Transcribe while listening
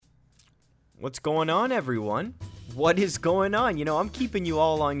What's going on, everyone? What is going on? I'm keeping you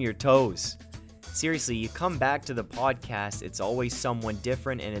all on your toes. Seriously, you come back to the podcast, it's always someone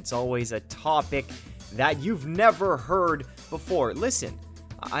different, and it's always a topic that you've never heard before. Listen,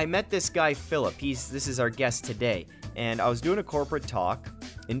 I met this guy, Philip. This is our guest today, and I was doing a corporate talk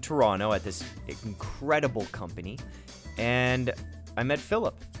in Toronto at this incredible company, and I met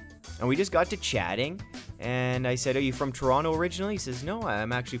Philip, and we just got to chatting. And I said, "Are you from Toronto originally?" He says, "No,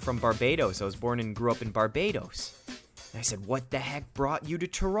 I'm actually from Barbados. I was born and grew up in Barbados." And I said, "What the heck brought you to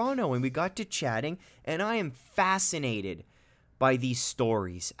Toronto?" And we got to chatting, and I am fascinated by these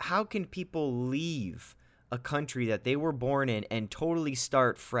stories. How can people leave a country that they were born in and totally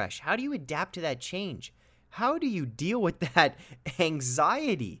start fresh? How do you adapt to that change? How do you deal with that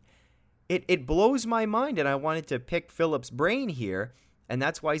anxiety? It blows my mind, and I wanted to pick Philip's brain here, and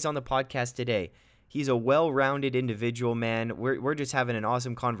that's why he's on the podcast today. He's a well-rounded individual, man. We're just having an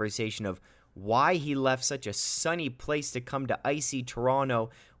awesome conversation of why he left such a sunny place to come to icy Toronto,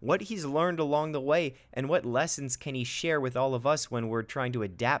 what he's learned along the way, and what lessons can he share with all of us when we're trying to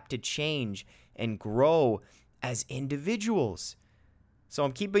adapt to change and grow as individuals. So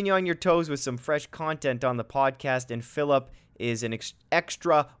I'm keeping you on your toes with some fresh content on the podcast, and Philip is an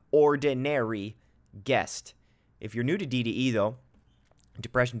extraordinary guest. If you're new to DDE, though,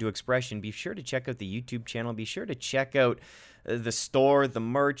 Depression to Expression, be sure to check out the YouTube channel. Be sure to check out the store, the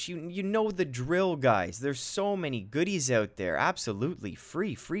merch. You know the drill, guys. There's so many goodies out there. Absolutely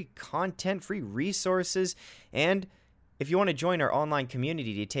free content, free resources. And if you want to join our online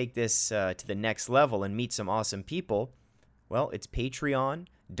community to take this to the next level and meet some awesome people, well, it's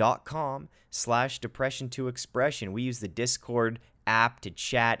patreon.com/depression to expression. We use the Discord app to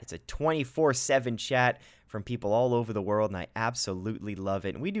chat. It's a 24/7 chat from people all over the world, and I absolutely love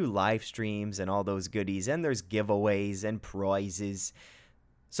it. And we do live streams and all those goodies, and there's giveaways and prizes.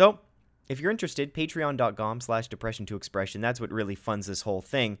 So if you're interested, patreon.com/depression to expression. That's what really funds this whole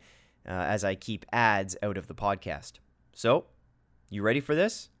thing as I keep ads out of the podcast. So, you ready for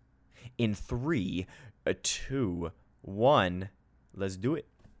this? In 3, 2, 1, let's do it.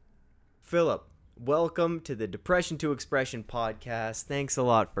 Philip, welcome to the Depression to Expression podcast. Thanks a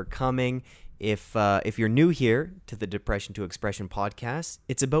lot for coming. If you're new here to the Depression to Expression podcast,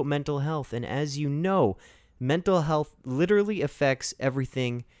 it's about mental health. And as you know, mental health literally affects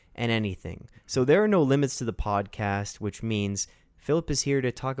everything and anything. So there are no limits to the podcast, which means Philip is here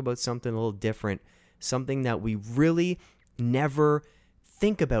to talk about something a little different, something that we really never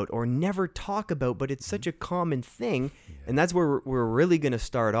think about or never talk about, but it's such a common thing. Yeah. And that's where we're really going to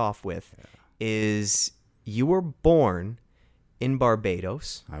start off with, is you were born in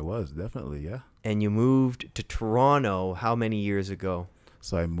Barbados. I was, definitely, yeah. And you moved to Toronto how many years ago?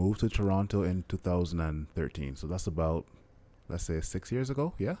 So I moved to Toronto in 2013. So that's about, let's say, 6 years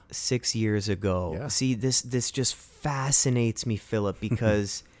ago, yeah? 6 years ago. Yeah. See, this just fascinates me, Philip,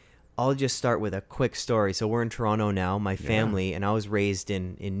 because I'll just start with a quick story. So we're in Toronto now, my family, and I was raised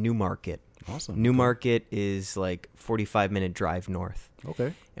in Newmarket. Awesome. Newmarket is like 45-minute drive north.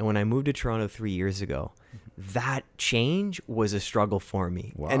 Okay. And when I moved to Toronto 3 years ago, that change was a struggle for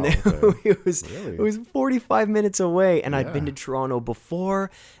me. Wow. And it was 45 minutes away. And I'd been to Toronto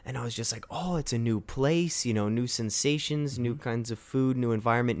before, and I was just like, oh, it's a new place, new sensations, new kinds of food, new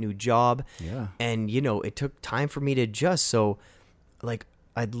environment, new job. Yeah. And, it took time for me to adjust. So,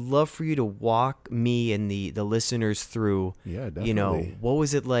 I'd love for you to walk me and the listeners through, what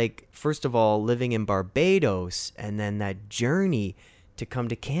was it like, first of all, living in Barbados, and then that journey to come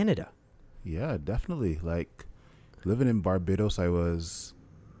to Canada? Yeah, definitely. Like, living in Barbados, I was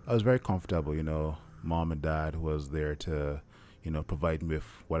very comfortable. Mom and dad was there to, provide me with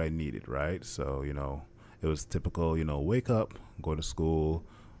what I needed, right? So, it was typical, wake up, go to school,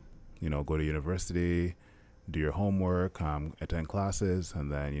 go to university, do your homework, attend classes,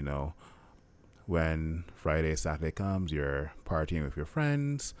 and then, when Friday, Saturday comes, you're partying with your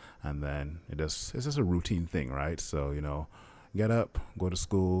friends, and then it's just a routine thing, right? So, get up, go to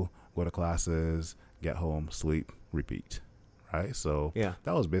school, go to classes, get home, sleep, repeat, right? So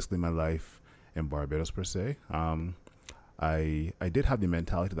that was basically my life in Barbados per se. I did have the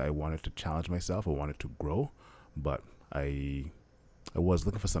mentality that I wanted to challenge myself, I wanted to grow, but I was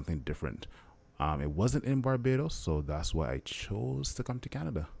looking for something different. It wasn't in Barbados, so that's why I chose to come to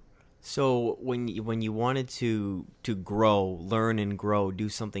Canada. So when you wanted to grow, learn and grow, do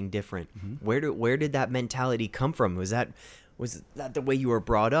something different, where did that mentality come from? Was that the way you were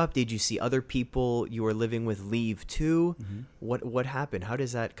brought up? Did you see other people you were living with leave too? What happened? How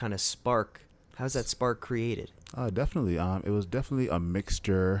does that kind of spark? How's that spark created? Definitely. It was definitely a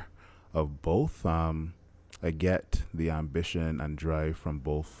mixture of both. I get the ambition and drive from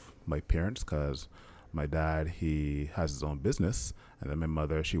both my parents, because my dad, he has his own business, and then my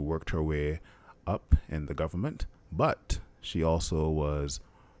mother, she worked her way up in the government, but she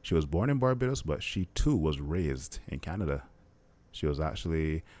was born in Barbados, but she too was raised in Canada. She was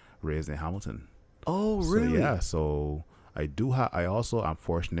actually raised in Hamilton. Oh, So really? yeah, so I also am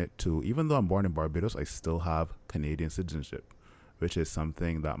fortunate to, even though I'm born in Barbados, I still have Canadian citizenship, which is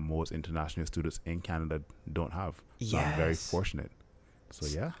something that most international students in Canada don't have. So I'm very Yes. fortunate. So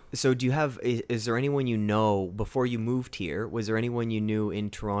yeah. So do you have, is there anyone you know, before you moved here, was there anyone you knew in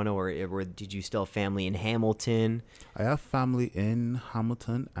Toronto, or did you still have family in Hamilton? I have family in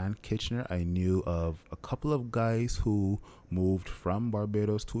Hamilton and Kitchener. I knew of a couple of guys who moved from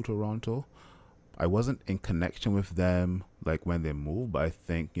Barbados to Toronto. I wasn't in connection with them like when they moved, but I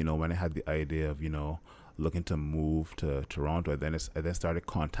think, when I had the idea of, looking to move to Toronto, I then started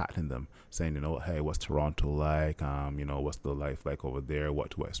contacting them, saying, hey, what's Toronto like? What's the life like over there? What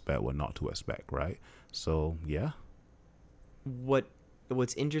to expect, what not to expect, right? So yeah.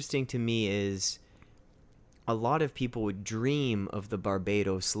 What's interesting to me is a lot of people would dream of the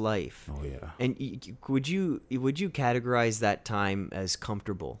Barbados life. Oh yeah. And would you categorize that time as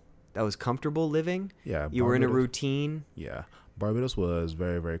comfortable? That was comfortable living? Yeah. You were in a Barbados- routine? Yeah, Barbados was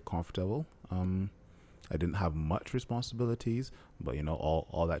very, very comfortable. I didn't have much responsibilities, but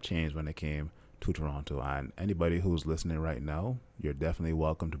all that changed when I came to Toronto. And anybody who's listening right now, you're definitely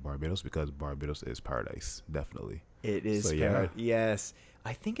welcome to Barbados, because Barbados is paradise, definitely. It is. So, yeah. Yes.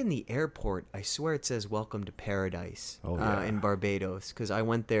 I think in the airport, I swear it says "Welcome to Paradise" Oh, yeah. in Barbados, because I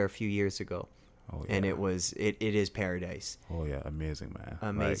went there a few years ago, Oh yeah. and it is paradise. Oh yeah, amazing, man.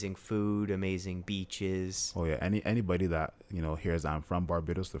 Amazing food, amazing beaches. Oh yeah, anybody that hears I'm from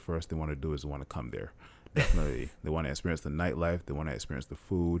Barbados, the first they want to do is want to come there. Definitely, they want to experience the nightlife. They want to experience the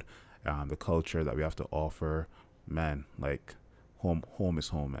food, the culture that we have to offer. Man, like home is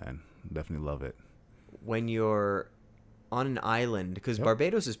home, man. Definitely love it. When you're on an island, because Yep.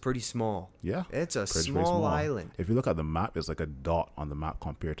 Barbados is pretty small. Yeah, It's a pretty small island. If you look at the map, it's like a dot on the map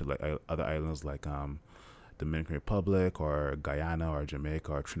compared to like other islands like Dominican Republic or Guyana or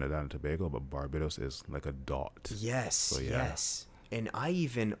Jamaica or Trinidad and Tobago, but Barbados is like a dot. Yes, So, yeah. yes. And I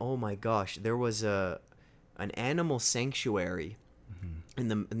even, oh my gosh, there was an animal sanctuary in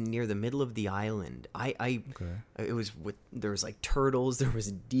the near the middle of the island. Okay. It was there was like turtles, there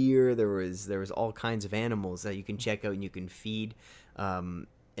was deer, there was all kinds of animals that you can check out and you can feed, and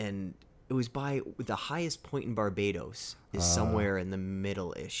it was by the highest point in Barbados is somewhere in the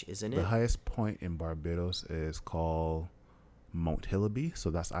middle-ish, isn't The it? highest point in Barbados is called Mount Hillaby. So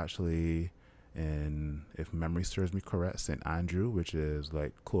that's actually in, if memory serves me correct, St. Andrew, which is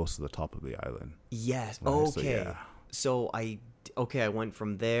like close to the top of the island. Yes. Right, so, Okay. yeah. So I went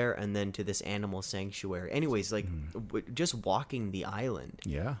from there and then to this animal sanctuary. Anyways, like just walking the island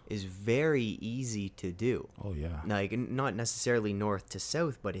Yeah. is very easy to do. Oh yeah. Like not necessarily north to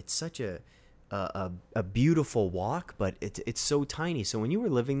south, but it's such a beautiful walk, but it's so tiny. So when you were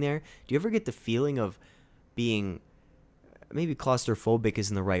living there, do you ever get the feeling of being, maybe claustrophobic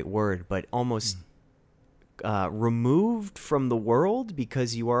isn't the right word, but almost removed from the world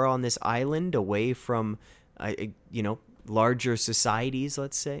because you are on this island away from larger societies,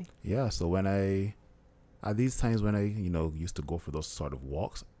 let's say? Yeah. So at these times when I used to go for those sort of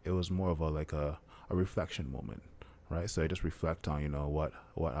walks, it was more of a reflection moment, right? So I just reflect on what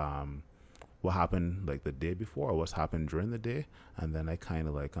happened like the day before, or what's happened during the day, and then I kind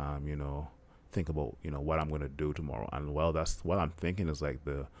of think about what I'm gonna do tomorrow. And well, that's what I'm thinking is like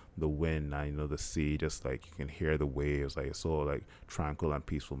the wind and the sea, just like you can hear the waves, like it's so like tranquil and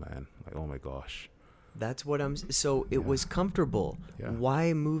peaceful, man. Like, oh my gosh. That's what so it was comfortable. Yeah.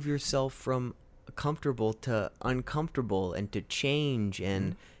 Why move yourself from comfortable to uncomfortable and to change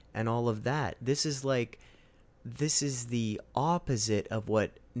and all of that? This is the opposite of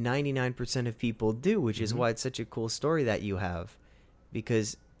what 99% of people do, which is why it's such a cool story that you have.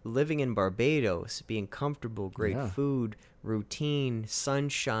 Because living in Barbados, being comfortable, great Yeah. food, routine,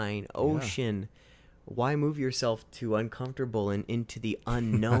 sunshine, ocean, why move yourself to uncomfortable and into the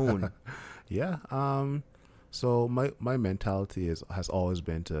unknown? Yeah. So my mentality has always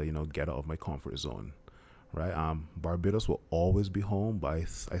been to get out of my comfort zone, right? Barbados will always be home, but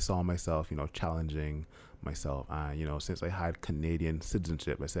I saw myself challenging myself, and since I had Canadian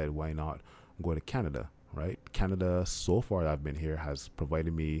citizenship, I said, why not go to Canada, right? Canada, so far that I've been here, has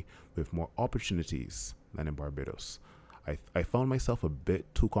provided me with more opportunities than in Barbados. I found myself a bit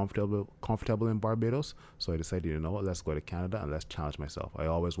too comfortable in Barbados, so I decided, let's go to Canada and let's challenge myself. I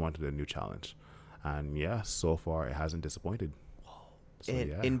always wanted a new challenge, and so far it hasn't disappointed. So,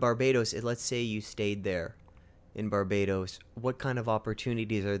 In Barbados, let's say you stayed there in Barbados, what kind of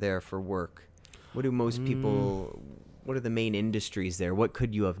opportunities are there for work? What do most people, what are the main industries there? What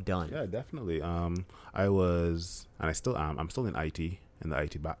could you have done? Yeah, definitely. I was, and I still am. I'm still in IT, in the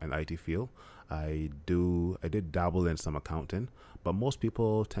IT field. I did dabble in some accounting, but most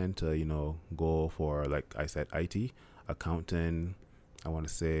people tend to, go for, like I said, IT, accounting. I want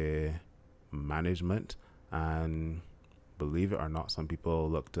to say management, and believe it or not, some people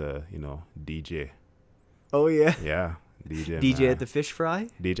look to, DJ. Oh, yeah. Yeah, DJ. DJ man. at the fish fry?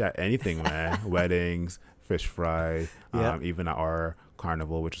 DJ at anything, man. Weddings, fish fry, Yeah. even at our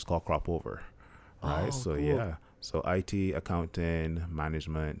carnival, which is called Crop Over. Right. Oh, So cool. yeah. So IT, accounting,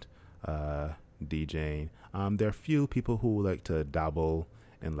 management, DJing. There are few people who like to dabble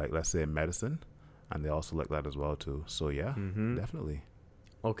in, like, let's say medicine, and they also like that as well too. So yeah, definitely.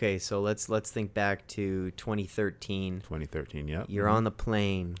 Okay, so let's think back to 2013. 2013. Yep. You're on the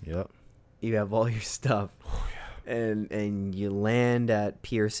plane. Yep. You have all your stuff. Oh, And you land at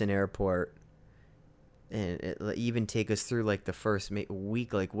Pearson Airport. And even take us through like the first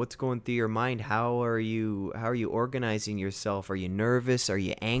week. Like, what's going through your mind? How are you organizing yourself? Are you nervous? Are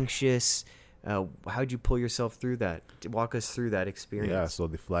you anxious? How'd you pull yourself through that? Walk us through that experience. Yeah. So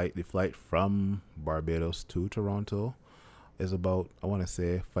the flight from Barbados to Toronto is about, I want to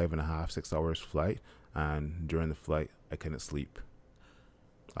say, 5.5, 6 hours flight. And during the flight, I couldn't sleep.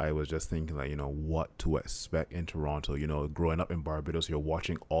 I was just thinking, like, what to expect in Toronto. Growing up in Barbados, you're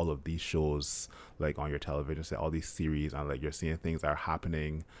watching all of these shows, like, on your television, say all these series, and like you're seeing things that are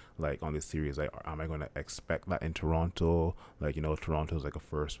happening, like, on this series. Like, am I going to expect that in Toronto? Like, Toronto's like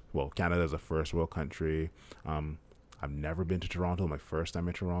Canada's a first world country. I've never been to Toronto. My first time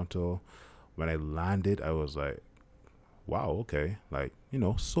in Toronto. When I landed, I was like, wow, okay, like,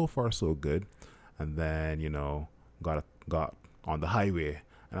 so far so good. And then, got on the highway,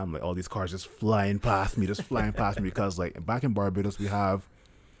 and I'm like, all these cars just flying past me, because, like, back in Barbados we have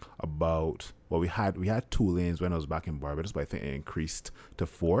we had 2 lanes when I was back in Barbados, but I think it increased to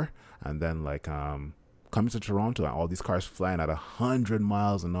 4. And then, like, coming to Toronto, and all these cars flying at 100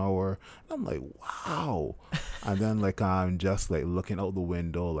 miles an hour, and I'm like, wow. And then, like, I'm just like looking out the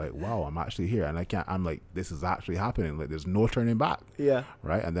window, like, wow, I'm actually here, and I'm like, this is actually happening, like, there's no turning back. Yeah.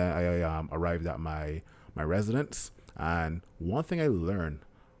 Right. And then I arrived at my residence, and one thing I learned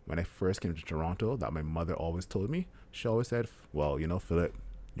when I first came to Toronto that my mother always told me, she always said, well, Philip,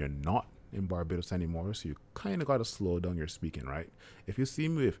 you're not in Barbados anymore, so you kind of got to slow down your speaking, right? If you see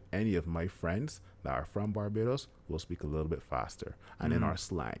me with any of my friends that are from Barbados, we'll speak a little bit faster and in our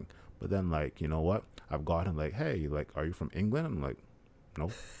slang. But then, like, you know what? I've gotten, like, hey, like, are you from England? I'm like,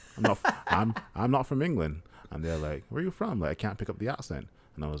 no, I'm not. I'm not from England. And they're like, where are you from? Like, I can't pick up the accent.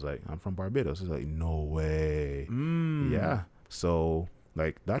 And I was like, I'm from Barbados. It's like, no way. Yeah. So,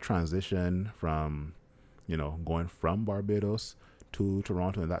 like, that transition from, going from Barbados to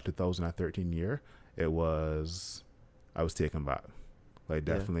Toronto in that 2013 year, I was taken back. Like,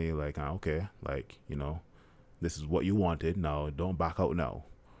 definitely, like, okay, like, this is what you wanted. Now, don't back out now.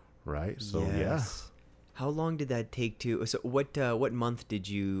 Right? So, yeah. How long did that take to? So, what month did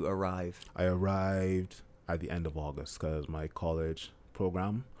you arrive? I arrived at the end of August because my college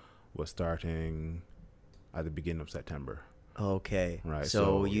program was starting at the beginning of September. Okay. Right.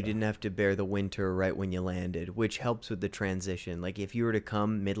 So you didn't have to bear the winter right when you landed, which helps with the transition. Like, if you were to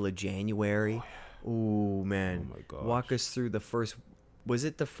come middle of January, ooh, man. Oh my gosh. Walk us through was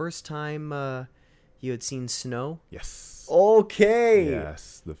it the first time you had seen snow? Yes. Okay.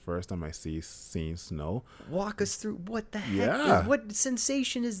 Yes. The first time I seen snow. Walk us through what the heck? Yeah. What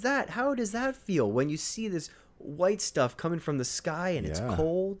sensation is that? How does that feel when you see this white stuff coming from the sky and it's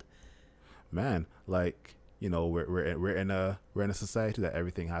cold? Man, like, we're in a society that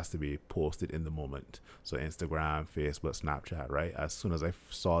everything has to be posted in the moment. So Instagram, Facebook, Snapchat, right? As soon as I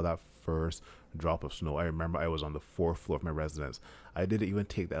saw that first drop of snow, I remember I was on the 4th floor of my residence. I didn't even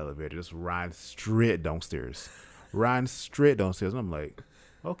take the elevator, just ran straight downstairs. And I'm like,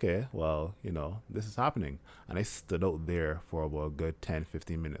 okay, well, this is happening. And I stood out there for about a good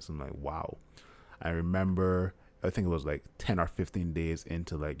 10-15 minutes. I'm like, wow. I remember, I think it was like 10 or 15 days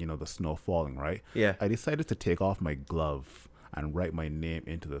into, like, the snow falling, right? Yeah. I decided to take off my glove and write my name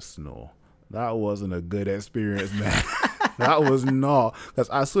into the snow. That wasn't a good experience, man. That was not. Because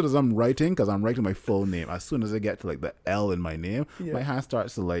as soon as I'm writing my full name, as soon as I get to, like, the L in my name, my hand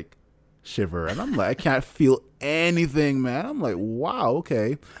starts to, like, shiver. And I'm like, I can't feel anything, man. I'm like, wow,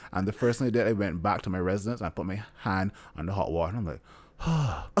 okay. And the first thing I did, I went back to my residence and I put my hand on the hot water. And I'm like,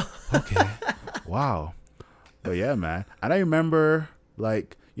 oh, okay, wow. But yeah, man. And I remember,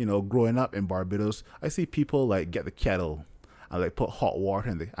 like, growing up in Barbados, I see people, like, get the kettle I like put hot water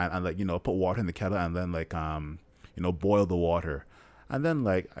in the and like put water in the kettle and then like boil the water. And then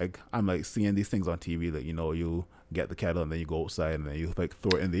like I'm like seeing these things on TV, like you get the kettle and then you go outside and then you like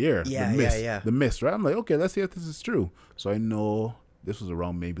throw it in the air. Yeah, the mist, yeah. The mist, right? I'm like, okay, let's see if this is true. So I know this was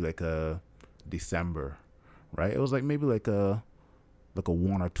around maybe like a December, right? It was like maybe like a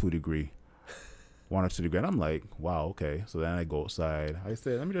 1 or 2 degree. 1 or 2 degree. And I'm like, wow, okay. So then I go outside. I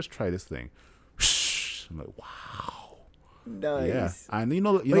said, let me just try this thing. I'm like, wow. Nice. Yeah. And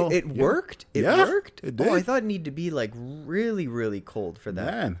Wait, it worked? It worked? It did. Oh, I thought it needed to be like really, really cold for that.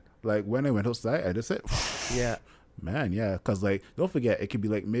 Man, like when I went outside, I just said, Yeah. man, yeah. Because like, don't forget, it could be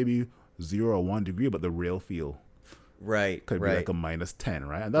like maybe 0 or 1 degree, but the real feel Right. could be right. like a -10,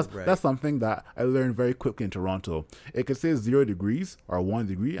 right? And that's Right. that's something that I learned very quickly in Toronto. It could say 0 degrees or 1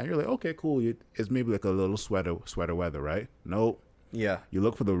 degree, and you're like, okay, cool. It's maybe like a little sweater weather, right? No, Yeah. you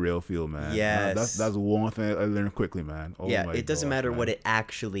look for the real feel, man. Yes. That's one thing I learned quickly, man. Oh Yeah, my it doesn't gosh, matter man. what it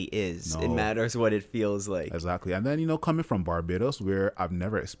actually is. It No. matters what it feels like. Exactly. And then coming from Barbados, where I've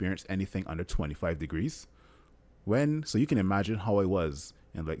never experienced anything under 25 degrees, so you can imagine how I was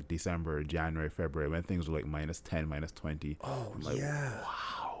in like December, January, February, when things were like -10, -20. Oh, I'm like, yeah.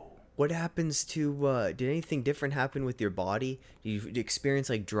 wow. What happens to, did anything different happen with your body? Did you experience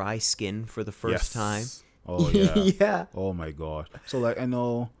like dry skin for the first time? Oh yeah. Yeah. Oh my gosh. So like I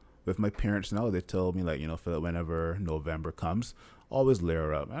know with my parents now, they told me like Philip, whenever November comes, always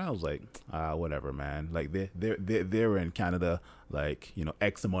layer up. And I was like, whatever, man. Like they were in Canada like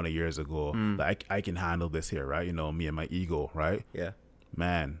X amount of years ago. Like I can handle this here, right? Me and my ego, right? Yeah.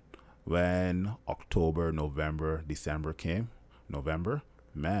 Man, when October, November, December came,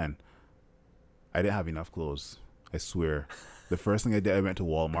 man, I didn't have enough clothes. I swear. The first thing I did, I went to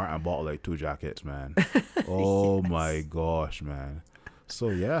Walmart and bought like 2 jackets, man. Oh my gosh, man. So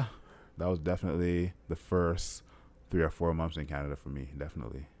yeah, that was definitely the first 3 or 4 months in Canada for me,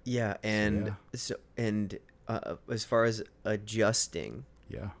 definitely. Yeah, and as far as adjusting,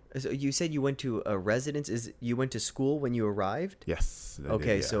 Yeah. so you said you went to a residence. You went to school when you arrived? Yes. I Okay,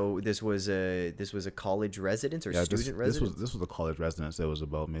 did, yeah. so this was a college residence or student residence? This was a college residence. It was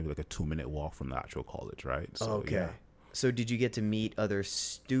about maybe like a 2-minute walk from the actual college, right? So, Okay. Yeah. So did you get to meet other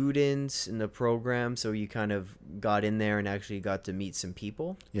students in the program? So you kind of got in there and actually got to meet some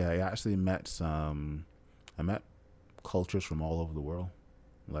people? Yeah, I actually met I met cultures from all over the world.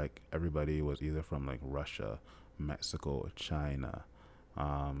 Like everybody was either from like Russia, Mexico, China,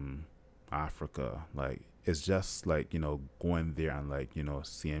 Africa. Like it's just like going there and like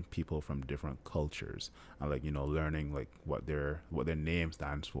seeing people from different cultures and like learning like what their name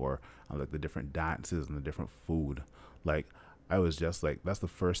stands for and like the different dances and the different food. Like I was just like, that's the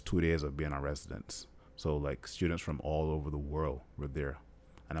first 2 days of being on residence. So like students from all over the world were there,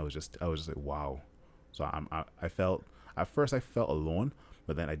 and I was just like, wow. So I felt at first I felt alone,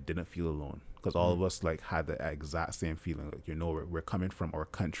 but then I didn't feel alone because all of us like had the exact same feeling. Like we're coming from our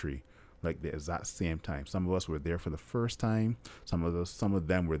country like the exact same time. Some of us were there for the first time. Some of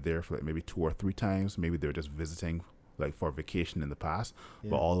them were there for like maybe 2 or 3 times. Maybe they were just visiting like for vacation in the past.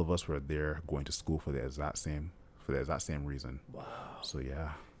 Yeah. But all of us were there going to school for the exact same reason. Wow. So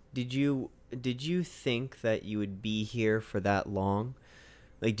yeah. Did you think that you would be here for that long?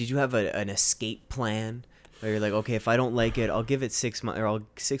 Like, did you have an escape plan? Where you're like, okay, if I don't like it, I'll give it 6 months, or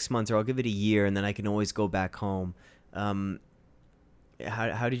I'll give it a year, and then I can always go back home.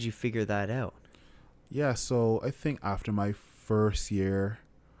 How did you figure that out? Yeah, so I think after my first year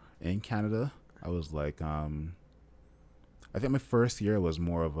in Canada, I was like, I think my first year was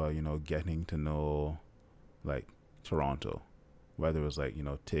more of a, getting to know like Toronto, whether it was like,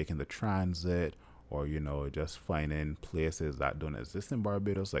 taking the transit or, just finding places that don't exist in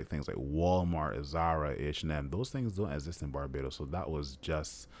Barbados, like things like Walmart, Zara, H&M. Those things don't exist in Barbados. So that was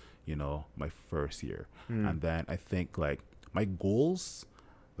just, my first year. And then I think like my goals,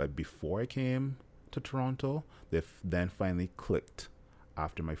 like before I came to Toronto, they then finally clicked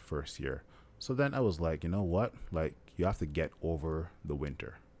after my first year. So then I was like, you know what? Like, you have to get over the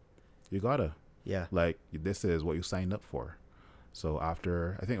winter. You gotta. Yeah. Like, this is what you signed up for. So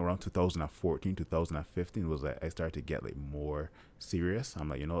after, I think around 2014, 2015 was like I started to get like more serious. I'm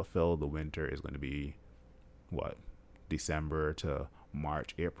like, you know what, Phil, the winter is going to be what? December to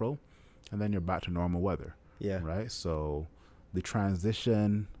March, April. And then you're back to normal weather. Yeah. Right? So the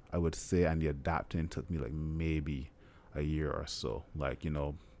transition, I would say, and the adapting took me like maybe a year or so. Like,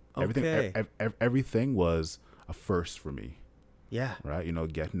 everything was a first for me. Yeah. Right?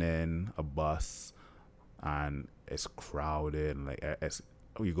 Getting in a bus and it's crowded and like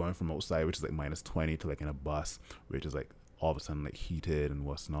you're going from outside, which is like -20, to like in a bus, which is like all of a sudden like heated and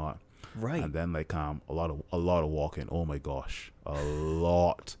what's not. Right. And then like a lot of walking. Oh my gosh, a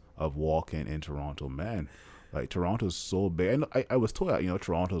lot of walking in Toronto, man. Like Toronto's so big. And I was told that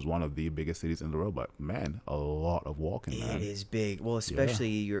Toronto is one of the biggest cities in the world, but man, a lot of walking, man. It is big. Well, Yeah,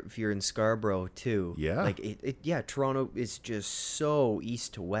 especially if you're in Scarborough too. yeah, Like yeah, Toronto is just so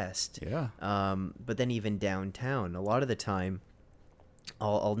east to west. yeah. But then even downtown, a lot of the time,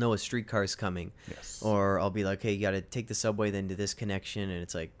 I'll know a streetcar's coming, Yes, or I'll be like, hey, you got to take the subway then to this connection, and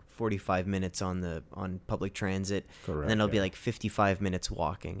it's like 45 minutes on public transit. And then correct. it'll be Yeah, like 55 minutes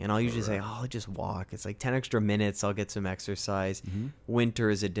walking, and I'll usually say, correct. oh, I'll just walk. It's like 10 extra minutes. I'll get some exercise. Mm-hmm. Winter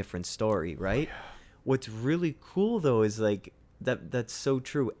is a different story, right? What's really cool though is like that's so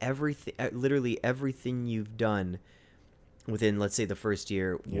true. Everything, literally everything you've done within, let's say, the first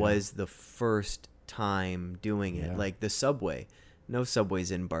year Yeah, was the first time doing it. yeah. Like the subway. No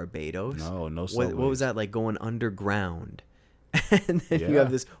subways in Barbados. No, no What was subways. that like, going underground? And then you Yeah,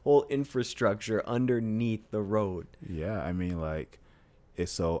 have this whole infrastructure underneath the road. yeah. I mean, like,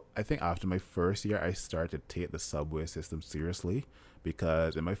 so I think after my first year, I started to take the subway system seriously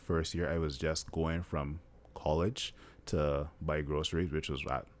because in my first year, I was just going from college to buy groceries, which was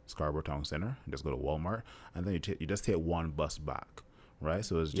at Scarborough Town Center. Just go to Walmart, and then you just take one bus back, right?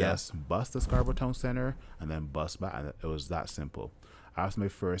 So it was Yeah. just bus to Scarborough Town Center and then bus back, and it was that simple. After my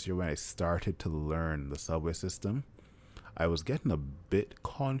first year, when I started to learn the subway system, I was getting a bit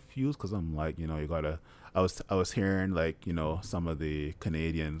confused because I'm like, you gotta. I was hearing like some of the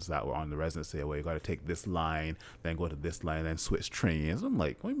Canadians that were on the resident say, well, you gotta take this line, then go to this line, then switch trains. I'm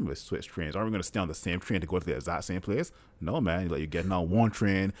like, what do you mean by switch trains? Are we gonna stay on the same train to go to the exact same place? No, man. You're getting on one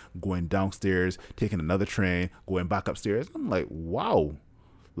train, going downstairs, taking another train, going back upstairs. I'm like, wow,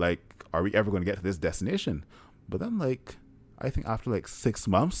 like, are we ever gonna get to this destination? But then like, I think after like 6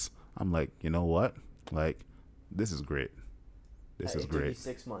 months, I'm like, you know what, like, this is great. This is It took you great.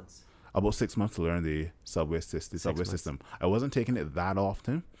 6 months. About 6 months to learn the subway system. I wasn't taking it that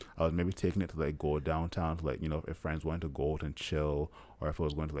often. I was maybe taking it to like go downtown to like if friends wanted to go out and chill, or if I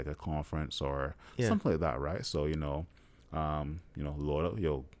was going to like a conference or Yeah. something like that, right? So load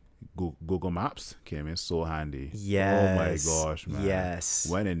up Google Maps came in so handy. Oh my Yes. gosh, man. Yes.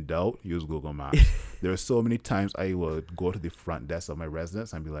 When in doubt, use Google Maps. There were so many times I would go to the front desk of my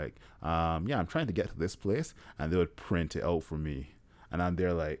residence and be like, yeah, I'm trying to get to this place, and they would print it out for me. And I'm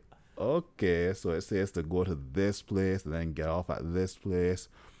there like, okay, so it says to go to this place and then get off at this place.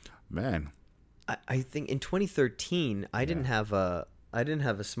 Man. I think in 2013, I didn't have a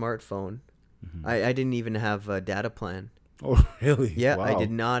smartphone. I didn't even have a data plan. Oh, really? Yeah, Wow. I did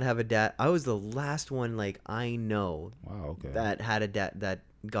not have a data. I was the last one I know Wow, okay. that had that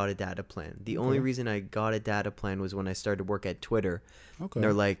got a data plan. The only reason I got a data plan was when I started work at Twitter. Okay. And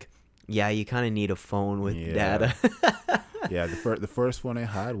they're like, yeah, you kind of need a phone with Yeah. data. Yeah, the first one I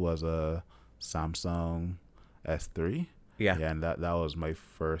had was a Samsung S3. Yeah. Yeah, and that was my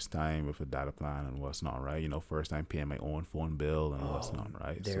first time with a data plan and what's not, right? First time paying my own phone bill and what's not,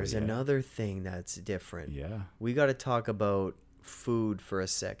 right? So, There's yeah. another thing that's different. Yeah. We got to talk about food for a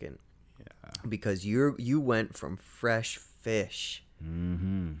second, Yeah. because you went from fresh fish,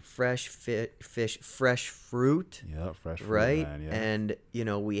 Mm-hmm. fresh fish, fresh fruit, Yeah, fresh fruit, right? man, yeah. And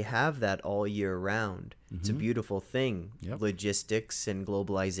we have that all year round. It's a beautiful thing. Yep. Logistics and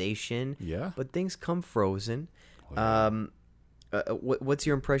globalization, Yeah. but things come frozen. Oh, yeah. What's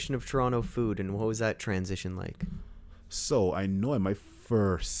your impression of Toronto food, and what was that transition like? So I know in my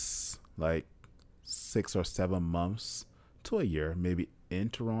first like 6 or 7 months to a year, maybe in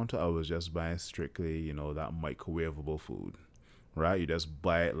Toronto, I was just buying strictly, that microwavable food, right? You just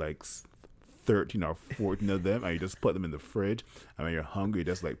buy it like 13 or 14 of them, and you just put them in the fridge. And when you're hungry, you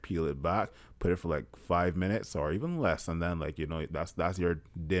just like peel it back, put it for like 5 minutes or even less, and then like that's your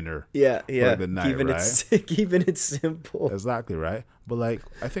dinner. Yeah, yeah. the night, keeping it simple. Exactly, right? But like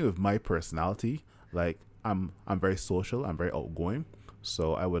I think with my personality, like I'm very social, I'm very outgoing.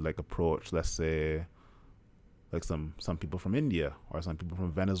 So I would like approach, let's say, like some people from India or some people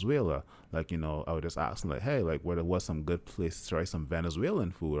from Venezuela. Like, I would just ask them like, hey, like what's some good place to try some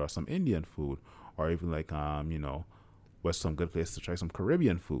Venezuelan food or some Indian food, or even like what's some good place to try some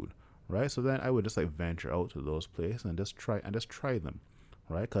Caribbean food, right? So then I would just like venture out to those places and just try them.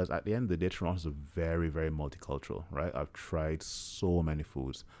 Right, because at the end of the day, Toronto is very, very multicultural. Right, I've tried so many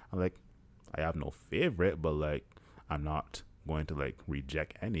foods. I have no favorite, but like I'm not going to like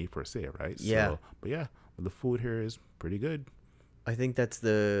reject any per se. Right. Yeah. So, but yeah, the food here is pretty good. I think that's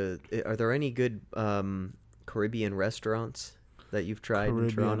are there any good Caribbean restaurants? that you've tried in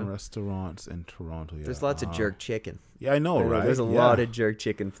Caribbean Toronto? restaurants in Toronto. Yeah. There's lots of jerk chicken. Yeah, I know, right? There's a lot of jerk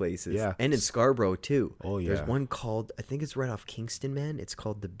chicken places. Yeah. And in Scarborough too. Oh, yeah. There's one called, I think it's right off Kingston, man. It's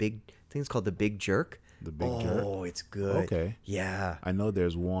called I think it's called the Big Jerk. The Big Jerk. Oh, it's good. Okay. Yeah. I know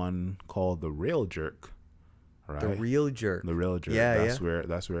there's one called the Rail Jerk. Right. The Real Jerk. The Real Jerk. Yeah,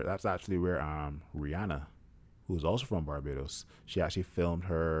 That's actually where Rihanna, who's also from Barbados, she actually filmed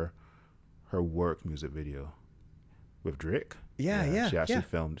her work music video with Drake. Yeah. She actually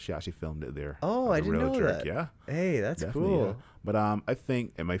filmed it there. Oh, at I the didn't Real know Jerk. that. Yeah. Hey, that's Definitely, cool. yeah. But I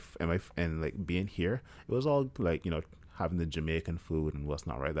think and like being here, it was all like, you know, having the Jamaican food and what's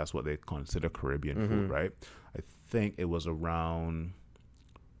not, right? That's what they consider Caribbean food, right? I think it was around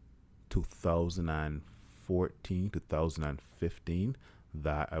 2014, 2015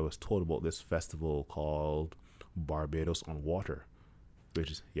 that I was told about this festival called Barbados on Water,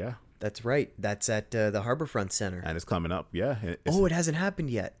 which is That's right. That's at the Harbourfront Center. and it's coming up. Yeah. It hasn't happened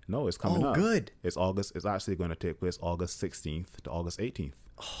yet. No, it's coming up. Oh, good. It's August. It's actually going to take place August 16th to August 18th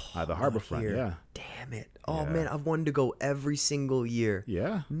at the Harbourfront. Here. Yeah. Damn it. Oh, Yeah. man, I've wanted to go every single year.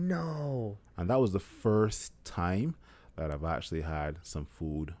 Yeah. No. And that was the first time that I've actually had some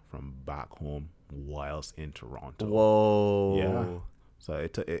food from back home whilst in Toronto. Whoa. Yeah. So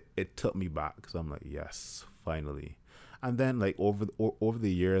it took me back because I'm like, yes, finally. And then like over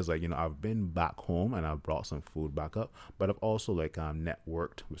the years, like, you know, I've been back home and I've brought some food back up, but I've also like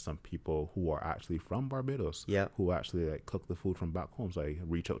networked with some people who are actually from Barbados. Yeah. Who actually like cook the food from back home. So I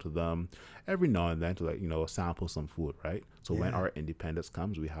reach out to them every now and then to like, you know, sample some food, right? So when our independence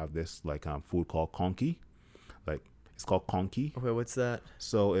comes, we have this like food called conky. Like it's called conky. Okay, what's that?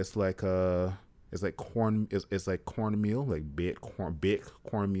 So it's like cornmeal, like baked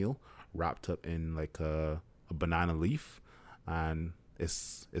cornmeal wrapped up in like a banana leaf, and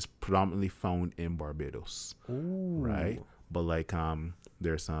it's predominantly found in Barbados. Ooh. Right? But like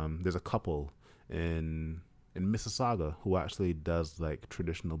there's a couple in Mississauga who actually does like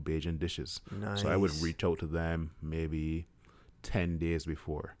traditional Bajan dishes. Nice. So I would reach out to them maybe 10 days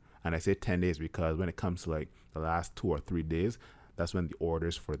before. And I say 10 days because when it comes to like the last 2 or 3 days, that's when the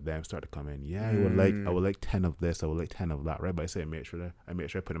orders for them start to come in. Yeah, I would like 10 of this, I would like 10 of that, right? But I say I make sure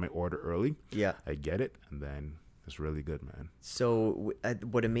I put in my order early. Yeah. I get it, and then it's really good, man. So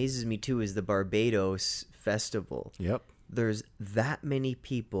what amazes me too is the Barbados Festival. Yep. There's that many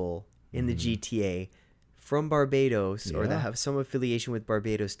people in the GTA from Barbados or that Yeah. have some affiliation with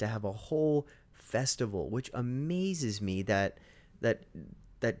Barbados to have a whole festival, which amazes me that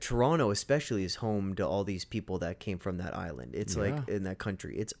Toronto especially is home to all these people that came from that island. It's like in that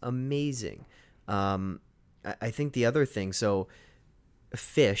country. It's amazing. I think the other thing, so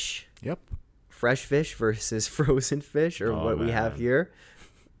fish, Yep. fresh fish versus frozen fish, or what we have man. here.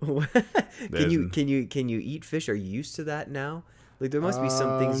 There's- Can you eat fish? Are you used to that now? Like there must be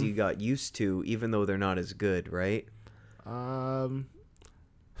some things you got used to, even though they're not as good, right?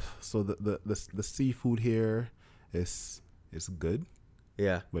 So the seafood here is good,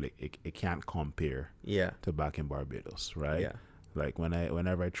 Yeah. but it can't compare Yeah. to back in Barbados, right? Yeah. Like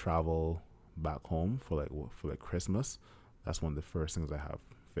whenever I travel back home for Christmas, that's one of the first things I have,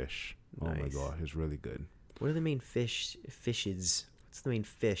 fish. Oh my Nice. god, it's really good. What are the main fishes? What's the main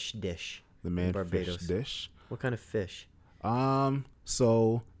fish dish? The main Barbados. fish dish. What kind of fish?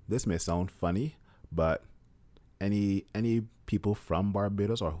 So this may sound funny, but any people from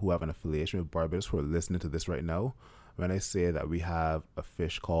Barbados or who have an affiliation with Barbados who are listening to this right now, when I say that we have a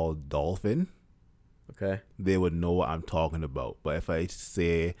fish called dolphin, Okay. they would know what I'm talking about. But if I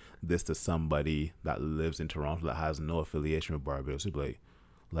say this to somebody that lives in Toronto that has no affiliation with Barbados, they'd be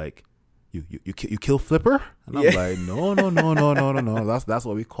like you kill Flipper? And I'm like, no. That's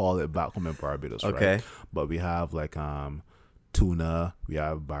what we call it back home in Barbados, Okay. right? But we have like tuna, we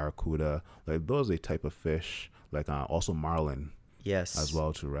have barracuda, like those are the type of fish, like also marlin Yes. as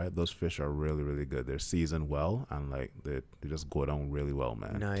well too, right? Those fish are really, really good. They're seasoned well, and like they just go down really well,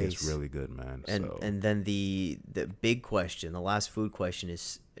 man. Nice. Tastes really good, man. And then the big question, the last food question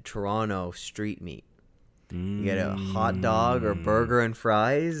is Toronto street meat. You get a hot dog or burger and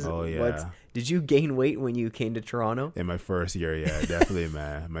fries. Oh, yeah. Did you gain weight when you came to Toronto? In my first year, yeah, definitely,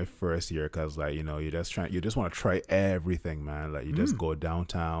 man. My first year, cause like you just want to try everything, man. Like you just go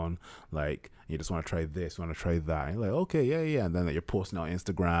downtown, like you just want to try this, want to try that. And you're like, okay, yeah, and then like, you're posting on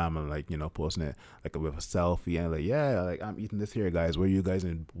Instagram and like posting it like with a selfie and like like I'm eating this here, guys. What are you guys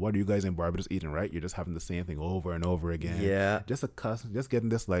in Barbados eating? Right? You're just having the same thing over and over again. Yeah. Just getting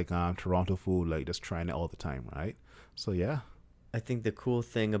this like Toronto food, like just trying it all the time, right? So yeah. I think the cool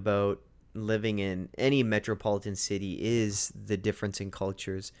thing about living in any metropolitan city is the difference in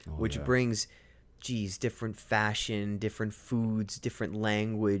cultures, which yeah. brings geez, different fashion, different foods, different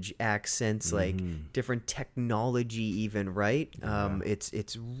language, accents, like different technology even, right?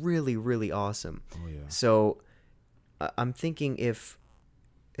 It's really, really awesome. Oh yeah. So I'm thinking if,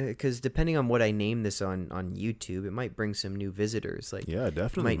 because depending on what I name this on YouTube, it might bring some new visitors. Like, Yeah, you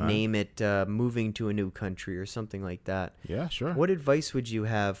definitely, might man. name it moving to a new country or something like that. Yeah, sure. What advice would you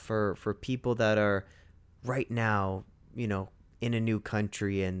have for people that are right now, in a new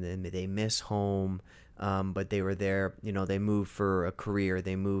country and then they miss home, but they were there, they moved for a career,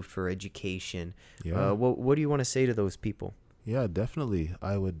 they moved for education. Yeah. What do you want to say to those people? Yeah, definitely.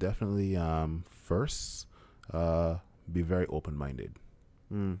 I would definitely first be very open-minded.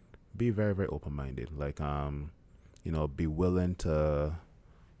 Mm. Be very, very open-minded. Like be willing to,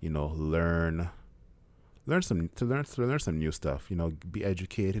 learn some new stuff. Be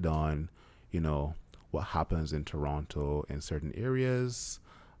educated on, what happens in Toronto in certain areas.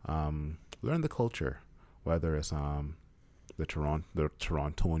 Learn the culture, whether it's the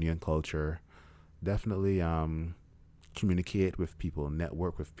Torontonian culture. Definitely communicate with people,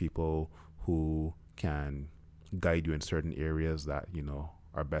 network with people who can guide you in certain areas that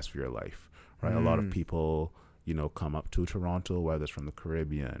are best for your life. Right, a lot of people come up to Toronto, whether it's from the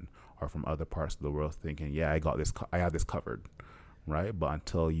Caribbean or from other parts of the world, thinking, yeah, I have this covered. Right, but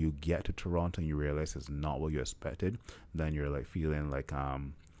until you get to Toronto and you realize it's not what you expected, then you're like feeling like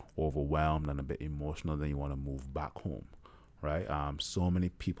overwhelmed and a bit emotional. Then you want to move back home. Right, so many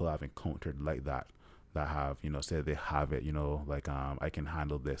people I've encountered like that have say they have it, like I can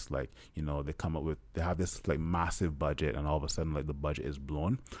handle this, like they have this like massive budget, and all of a sudden like the budget is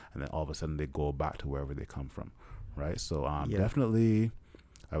blown, and then all of a sudden they go back to wherever they come from. Right, so definitely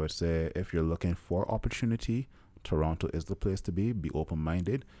I would say if you're looking for opportunity, Toronto is the place to be. Be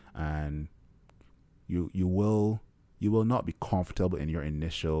open-minded, and you will not be comfortable in your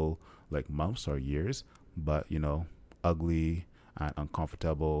initial like months or years, but ugly and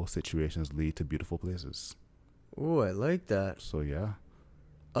uncomfortable situations lead to beautiful places. Oh, I like that. So yeah,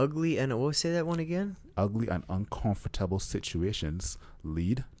 Ugly and what? Say that one again. ugly and uncomfortable situations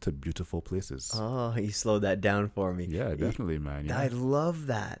lead to beautiful places. Oh, you slowed that down for me. Yeah, definitely, man. Yeah. I love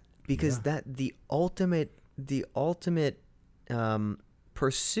that because Yeah. the ultimate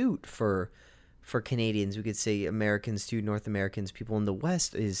pursuit for Canadians, we could say Americans too, North Americans, people in the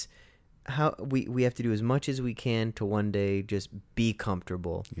West, is how we have to do as much as we can to one day just be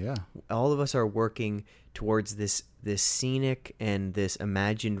comfortable. Yeah. All of us are working towards this scenic and this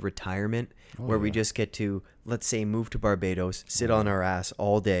imagined retirement where we yeah. just get to, let's say, move to Barbados, sit on our ass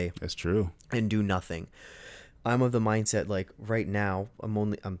all day It's true. and do nothing. I'm of the mindset, like, right now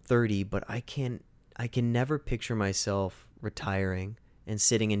I'm 30, but I can never picture myself retiring and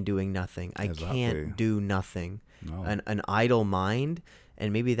sitting and doing nothing. I Exactly. can't do nothing. No. An idle mind,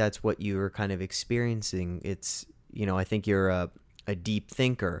 and maybe that's what you're kind of experiencing. It's, I think you're a deep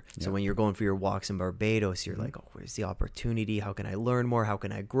thinker. So Yeah. when you're going for your walks in Barbados, you're like, oh, where's the opportunity? How can I learn more? How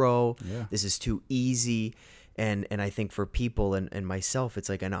can I grow? Yeah. This is too easy. And I think for people and myself, it's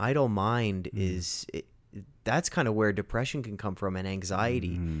like an idle mind that's kind of where depression can come from, and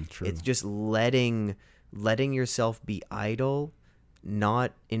anxiety. True. It's just letting yourself be idle,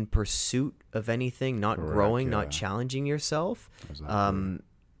 not in pursuit of anything, not Correct, growing, yeah. not challenging yourself. Exactly.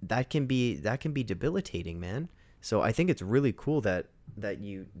 That can be debilitating, man. So I think it's really cool that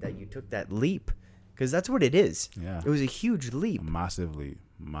you took that leap, because that's what it is. Yeah. It was a huge leap. Massively.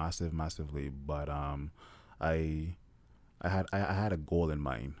 But I had a goal in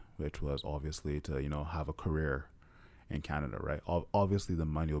mind, which was obviously to have a career in Canada, right? Obviously the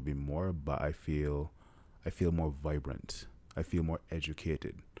money will be more, but I feel more vibrant. I feel more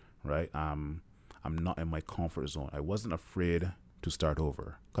educated, right? I'm not in my comfort zone. I wasn't afraid to start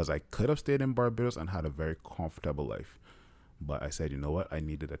over, because I could have stayed in Barbados and had a very comfortable life, but I said, you know what? I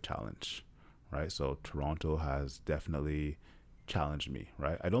needed a challenge, right? So Toronto has definitely challenged me,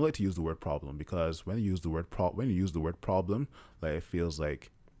 right? I don't like to use the word problem, because when you use the word problem, like, it feels like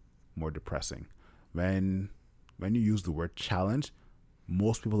more depressing. When you use the word challenge,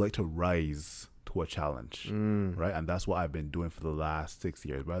 most people like to rise to a challenge, right? And that's what I've been doing for the last 6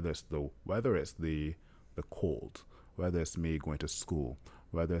 years. Whether it's the cold, whether it's me going to school,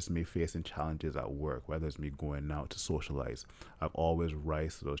 whether it's me facing challenges at work, whether it's me going out to socialize, I've always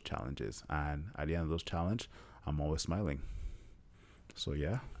rise to those challenges, and at the end of those challenges, I'm always smiling. So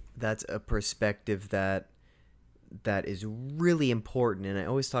yeah, That's a perspective that is really important. And I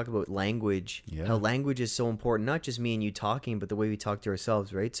always talk about language, Yeah. how language is so important, not just me and you talking, but the way we talk to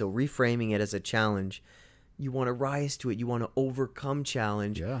ourselves, right? So reframing it as a challenge, you want to rise to it, you want to overcome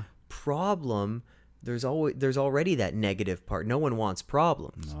challenge. yeah, Problem, there's already that negative part. No one wants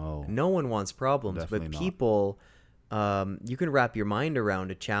problems. No one wants problems. Definitely but not. people, you can wrap your mind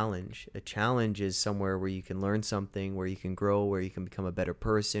around a challenge. A challenge is somewhere where you can learn something, where you can grow, where you can become a better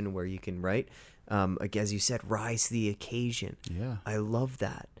person, where you can, right? Like as you said, rise to the occasion. Yeah. I love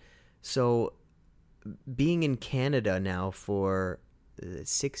that. So being in Canada now for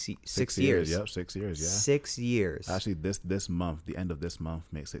 6 years. Yep, 6 years. Yeah. 6 years. Actually, this month, the end of this month,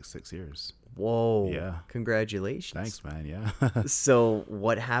 makes it 6 years. Whoa. Yeah. Congratulations. Thanks, man. Yeah. So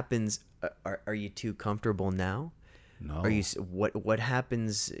what happens? Are you too comfortable now? No. Are you what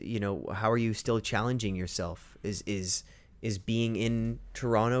happens? You know, how are you still challenging yourself? Is being in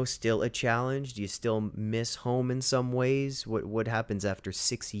Toronto still a challenge? Do you still miss home in some ways? What happens after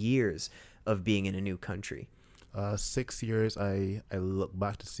 6 years of being in a new country? 6 years, I look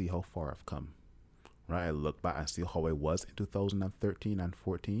back to see how far I've come. Right, I look back and see how I was in 2013 and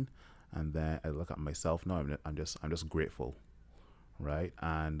 14, and then I look at myself now. I'm just grateful, right?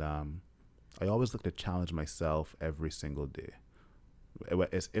 And I always look to challenge myself every single day.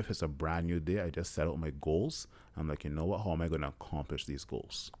 If it's a brand new day, I just set out my goals. I'm like, you know what? How am I going to accomplish these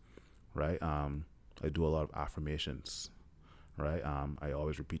goals? Right? I do a lot of affirmations. Right? I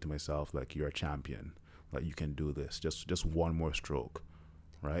always repeat to myself, like, you're a champion. Like, you can do this. Just one more stroke.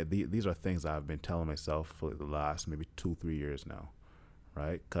 Right? These are things I've been telling myself for the last maybe 2-3 years now.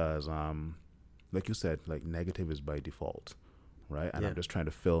 Right? Because, like you said, like, negative is by default. Right? And I'm just trying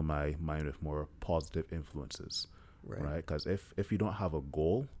to fill my mind with more positive influences. Right? Because if you don't have a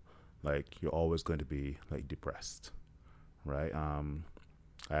goal, like, you're always going to be, like, depressed. Right?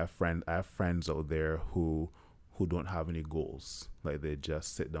 I have friends out there who don't have any goals. Like, they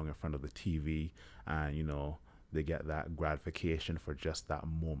just sit down in front of the TV and, you know, they get that gratification for just that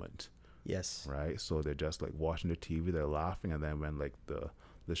moment. Yes. Right? So they're just, like, watching the TV, they're laughing, and then when, like,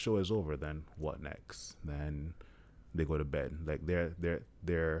 the show is over, then what next? Then they go to bed. Like,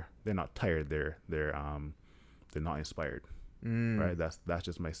 they're not tired, they're not inspired. Right? That's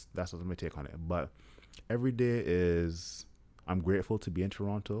just my take on it. But every day is, I'm grateful to be in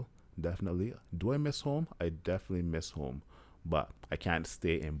Toronto. Definitely. Do I miss home? I definitely miss home, but I can't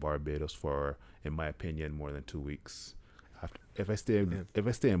stay in Barbados for, in my opinion, more than 2 weeks. If I stay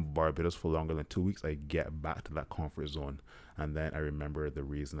in Barbados for longer than 2 weeks, I get back to that comfort zone, and then I remember the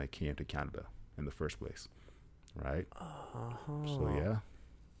reason I came to Canada in the first place. Right? So yeah,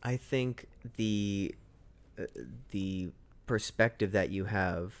 I think the perspective that you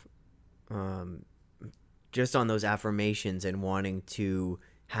have, just on those affirmations and wanting to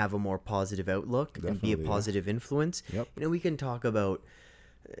have a more positive outlook and be a positive influence. Yep. You know, we can talk about,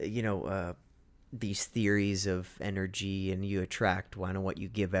 these theories of energy, and you attract what you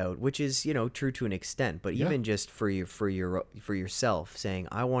give out, which is, you know, true to an extent, but even just for yourself, saying,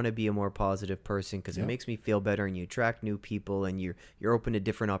 I want to be a more positive person because it makes me feel better, and you attract new people, and you're open to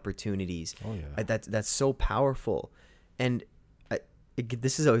different opportunities. Oh yeah. That's so powerful. And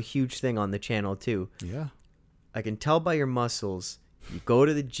this is a huge thing on the channel too. Yeah. I can tell by your muscles. You go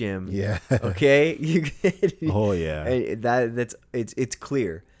to the gym. Yeah. Okay. Oh yeah. It's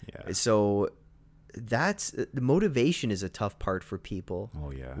clear. Yeah. So that's the motivation is a tough part for people.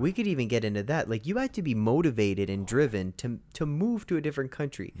 Oh yeah. We could even get into that. Like, you had to be motivated and driven to move to a different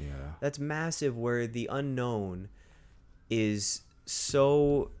country. Yeah. That's massive, where the unknown is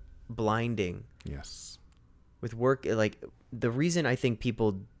so blinding. Yes. With work, like, the reason I think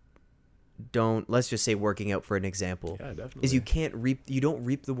people don't, let's just say working out for an example, is you don't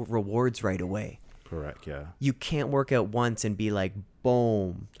reap the rewards right away. Correct. Yeah. You can't work out once and be like,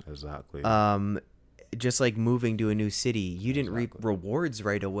 boom. Exactly. Just like moving to a new city, you didn't reap rewards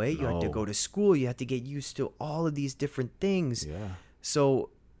right away. You had to go to school. You had to get used to all of these different things. Yeah. So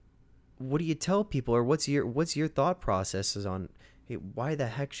what do you tell people, or what's your thought processes on, hey, why the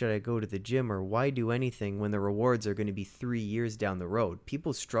heck should I go to the gym, or why do anything when the rewards are going to be 3 years down the road?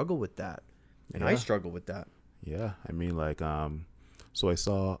 People struggle with that. And I struggle with that. Yeah. I mean, like, so I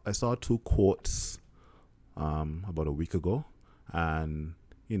saw 2 quotes about a week ago, and,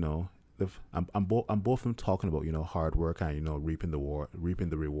 you know, I'm both of them talking about, you know, hard work and, you know, reaping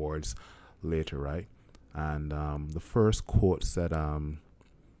the rewards later, right? And the first quote said,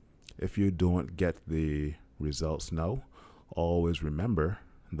 if you don't get the results now, always remember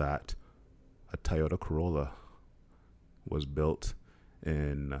that a Toyota Corolla was built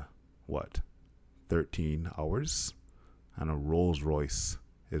in 13 hours, and a Rolls Royce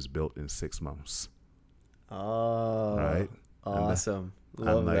is built in 6 months. Oh, right. Awesome.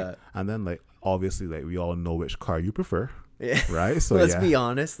 Love that. And then, like, obviously, like, we all know which car you prefer. Yeah. Right. So let's be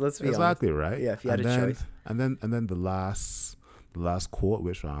honest. Exactly. Right. Yeah. If you had a choice. And then the last quote,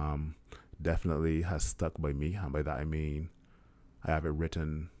 which definitely has stuck by me. And by that I mean I have it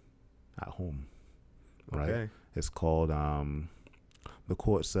written at home. Right? Okay. It's called the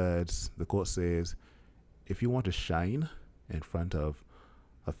quote says, if you want to shine in front of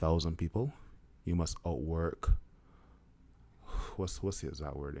 1,000 people, you must outwork what's the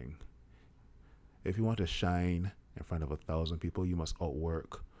exact wording? If you want to shine in front of 1,000 people, you must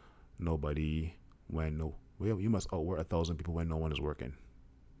outwork nobody when no you must outwork 1,000 people when no one is working.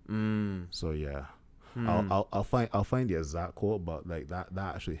 So yeah. I'll find the exact quote, but like that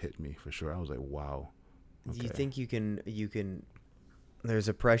actually hit me for sure. I was like, wow. Do you think you can there's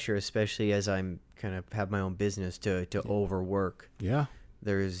a pressure, especially as I'm kind of have my own business, to overwork. Yeah.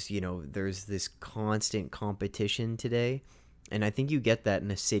 There's this constant competition today. And I think you get that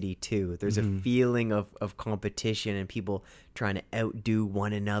in a city too. There's a feeling of competition and people trying to outdo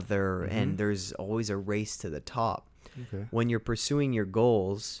one another, and there's always a race to the top. Okay. When you're pursuing your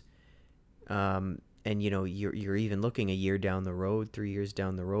goals, and you're even looking a year down the road, 3 years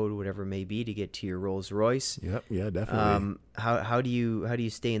down the road, whatever it may be, to get to your Rolls Royce. Yep. Yeah, definitely. How do you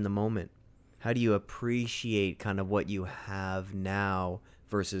stay in the moment? How do you appreciate kind of what you have now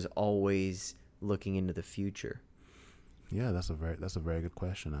versus always looking into the future? Yeah, that's a very good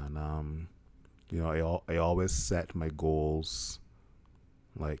question. And I always set my goals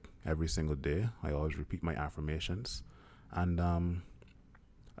like every single day. I always repeat my affirmations, and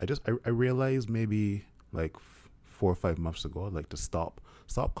I realized maybe like 4 or 5 months ago, like to stop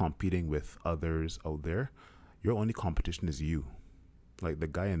competing with others out there. Your only competition is you. Like the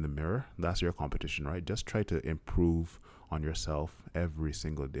guy in the mirror, that's your competition, right? Just try to improve on yourself every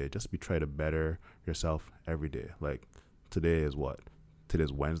single day. Try to better yourself every day. Like today's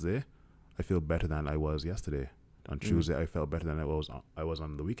Wednesday. I feel better than I was yesterday. On Tuesday, I felt better than I was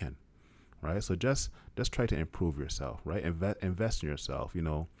on the weekend, right? So just try to improve yourself, right? Invest in yourself.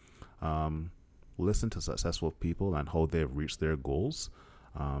 Listen to successful people and how they've reached their goals.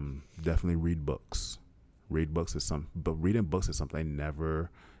 Definitely read books. Reading books is something I never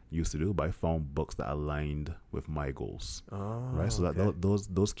used to do, but I found books that aligned with my goals. Right? So okay. that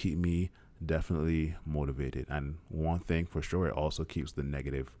those keep me definitely motivated. And one thing for sure, it also keeps the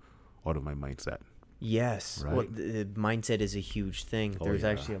negative out of my mindset. Yes. Right? Well, the mindset is a huge thing. Oh, There's yeah.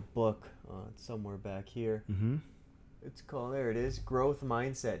 actually a book somewhere back here. Mm-hmm. It's called, there it is, Growth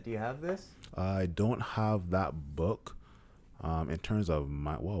Mindset. Do you have this? I don't have that book. In terms of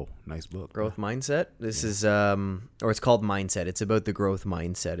nice book. Growth Mindset. This is or it's called Mindset. It's about the growth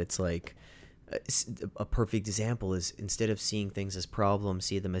mindset. It's like a perfect example is, instead of seeing things as problems,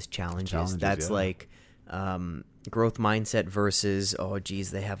 see them as challenges. That's yeah. like growth mindset versus,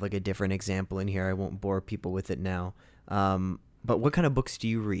 they have like a different example in here. I won't bore people with it now. But what kind of books do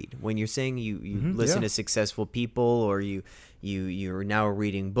you read? When you're saying you listen to successful people, or you're now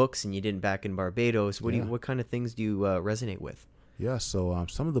reading books and you didn't back in Barbados, what kind of things do you resonate with? Yeah, so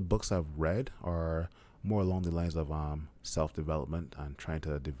some of the books I've read are more along the lines of self-development and trying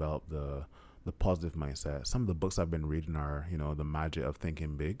to develop the positive mindset. Some of the books I've been reading are, The Magic of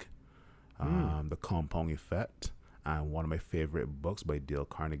Thinking Big, The Compound Effect, and one of my favorite books by Dale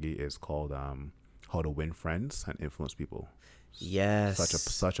Carnegie is called How to Win Friends and Influence People. Yes,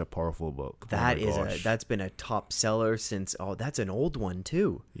 such a powerful book. That's been a top seller since. That's an old one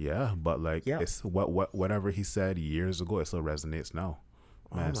too. Yeah, but it's whatever he said years ago, it still resonates now.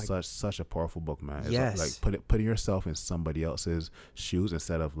 Man, such a powerful book, man. It's like putting yourself in somebody else's shoes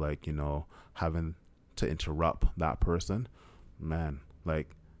instead of having to interrupt that person. Man,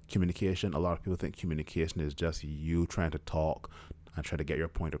 like communication. A lot of people think communication is just you trying to talk and try to get your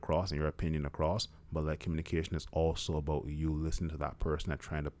point across and your opinion across, but communication is also about you listening to that person and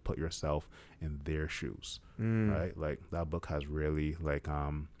trying to put yourself in their shoes, right? Like that book has really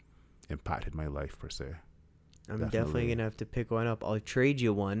impacted my life per se. I'm definitely gonna have to pick one up. I'll trade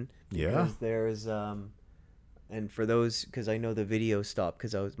you one. Yeah. There's and for those, because I know the video stopped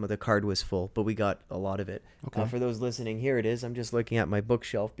because the card was full, but we got a lot of it. Okay. For those listening, here it is. I'm just looking at my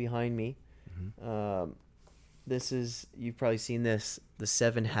bookshelf behind me. This is, you've probably seen this, The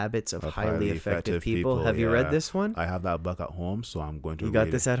 7 Habits of Highly Effective People. Have you read this one? I have that book at home, so I'm going to You got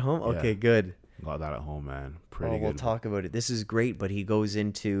this at home? Yeah. Okay, good. Got that at home, man. Pretty good. We'll talk about it. This is great, but he goes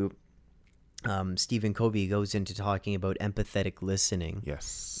into, Stephen Covey goes into talking about empathetic listening.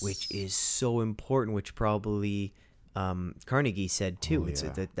 Yes. Which is so important, which probably Carnegie said too. It's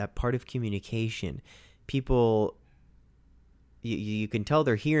that part of communication. People you can tell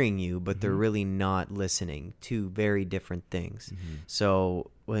they're hearing you, but they're Mhm. really not listening. Two very different things. Mhm.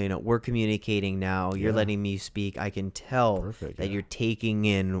 So, well, you know, we're communicating now. You're Yeah. letting me speak. I can tell Perfect. that Yeah. you're taking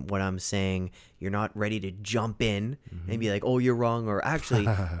in what I'm saying. You're not ready to jump in and be like, "Oh, you're wrong," or actually,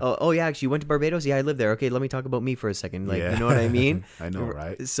 "Oh, yeah, actually, you went to Barbados? Yeah, I live there. Okay, let me talk about me for a second." Like, Yeah. you know what I mean? I know,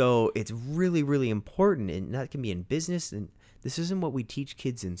 right? So it's really, really important, and that can be in business. And this isn't what we teach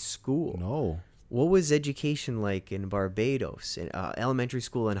kids in school. No. What was education like in Barbados, in elementary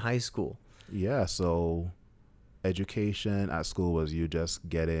school and high school? Yeah. So education at school was you just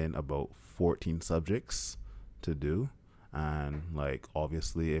getting about 14 subjects to do. And like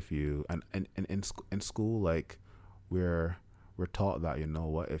obviously if you and in school, like we're taught that, you know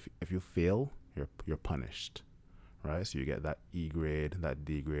what, if you fail, you're punished, right? So you get that E grade, that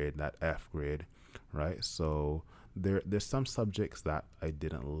D grade, that F grade, right? So there's some subjects that I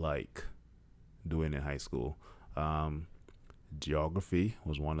didn't like doing in high school. Um, Geography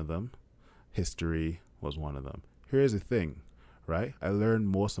was one of them. History was one of them. Here's the thing, right? I learned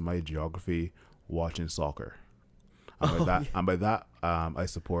most of my geography watching soccer. And by that, I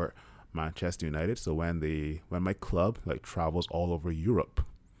support Manchester United. So when my club like travels all over Europe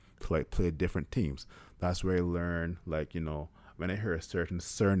to like play different teams, that's where I learn, like, you know, when I hear a certain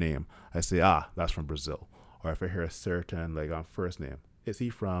surname, I say, that's from Brazil. Or if I hear a certain like first name, is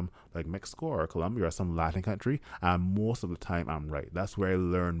he from like Mexico or Colombia or some Latin country? And most of the time I'm right. That's where I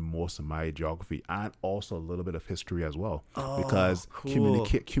learn most of my geography and also a little bit of history as well. Because cool.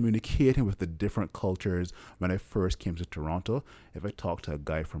 communicating with the different cultures. When I first came to Toronto, if I talk to a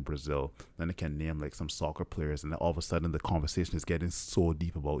guy from Brazil, then I can name like some soccer players, and then all of a sudden the conversation is getting so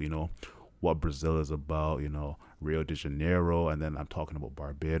deep about, you know, what Brazil is about, you know, Rio de Janeiro, and then I'm talking about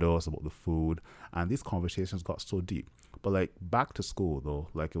Barbados, about the food, and these conversations got so deep. But like back to school though,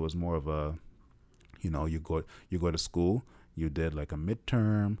 like it was more of a, you know, you go to school, you did like a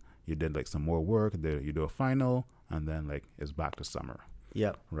midterm, you did like some more work, you do a final, and then like it's back to summer,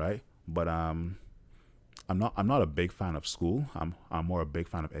 Yep. right? But I'm not a big fan of school. I'm more a big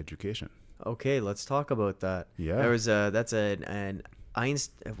fan of education. Okay, let's talk about that. Yeah. There was an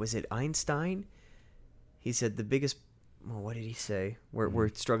Einstein. Was it Einstein? He said the biggest. Well, what did he say? We're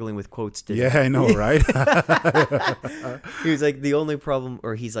struggling with quotes today. Yeah, I know, right? He was like, the only problem,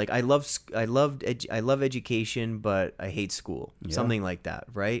 or he's like, I love education, but I hate school. Yeah. Something like that,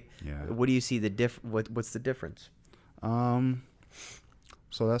 right? Yeah. What do you see what's the difference?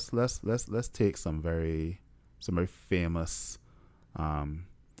 So let's take some very famous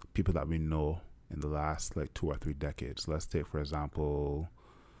people that we know in the last like 2 or 3 decades. Let's take, for example,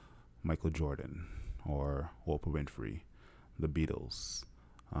 Michael Jordan or Oprah Winfrey, the Beatles,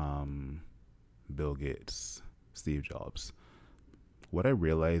 Bill Gates, Steve Jobs. What I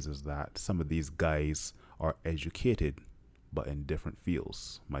realize is that some of these guys are educated, but in different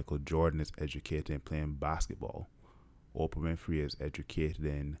fields. Michael Jordan is educated in playing basketball. Oprah Winfrey is educated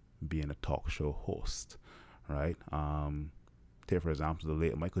in being a talk show host, right? Take, for example, the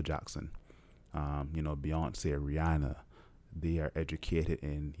late Michael Jackson, you know, Beyonce, Rihanna. They are educated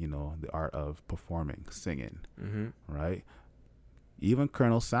in, you know, the art of performing, singing, right? Even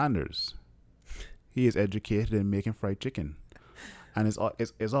Colonel Sanders, he is educated in making fried chicken. And it's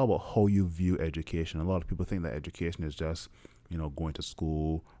all about how you view education. A lot of people think that education is just, you know, going to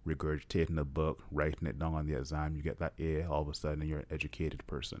school, regurgitating a book, writing it down on the exam, you get that A, all of a sudden you're an educated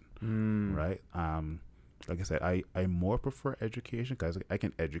person, right? Like I said, I more prefer education because I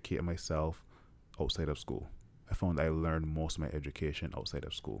can educate myself outside of school. I found I learned most of my education outside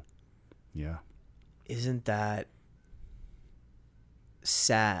of school. Yeah. Isn't that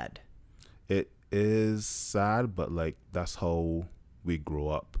sad? It is sad, but like that's how we grow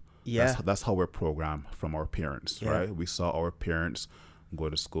up. Yeah. That's how we're programmed from our parents, right? We saw our parents go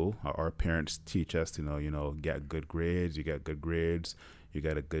to school. Our parents teach us, you know, get good grades. You get good grades, you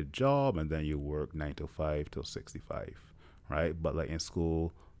get a good job, and then you work 9 to 5 till 65, right? But like in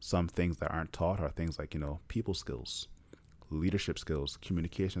school, some things that aren't taught are things like, you know, people skills, leadership skills,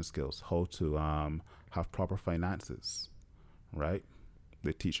 communication skills, how to have proper finances, right?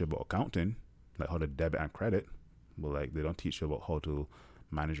 They teach you about accounting, like how to debit and credit, but like they don't teach you about how to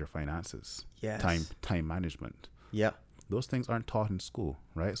manage your finances. Yes. Time management. Yeah. Those things aren't taught in school,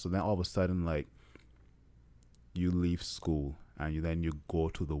 right? So then all of a sudden, like, you leave school and you go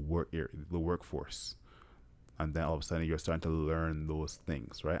to the workforce, and then all of a sudden you're starting to learn those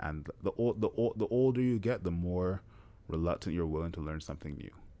things, right? And the older you get, the more reluctant you're willing to learn something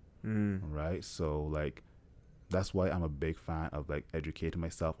new, right? So like that's why I'm a big fan of like educating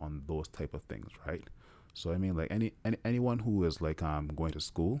myself on those type of things, right? So I mean, like anyone who is like going to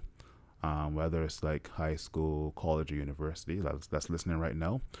school, whether it's like high school, college, or university, that's listening right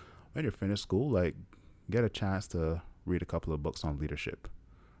now. When you're finished school, like get a chance to read a couple of books on leadership,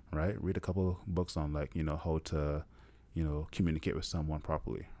 right? Read a couple of books on like, how to, communicate with someone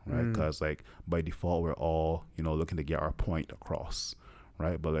properly, right? Because like by default, we're all, looking to get our point across,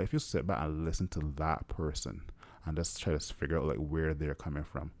 right? But like, if you sit back and listen to that person and just try to figure out like where they're coming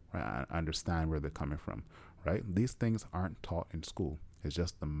from, right? And understand where they're coming from, right? These things aren't taught in school. It's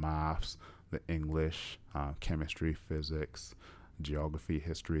just the maths, the English, chemistry, physics, geography,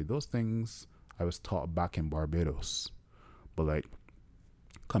 history. Those things I was taught back in Barbados. But like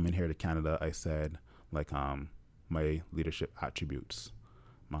coming here to Canada, I said like my leadership attributes,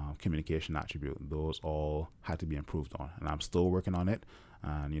 communication attribute, those all had to be improved on, and I'm still working on it.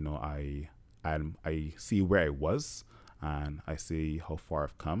 And I see where I was, and I see how far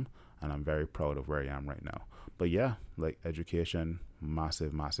I've come, and I'm very proud of where I am right now. But yeah, like education,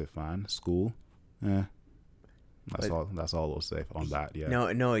 massive fan. School, That's all I'll say on that. Yeah.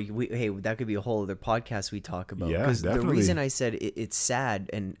 No. Hey, that could be a whole other podcast we talk about. Yeah, because the definitely. reason I said it's sad,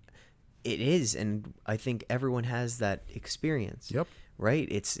 and it is, and I think everyone has that experience. Yep. Right.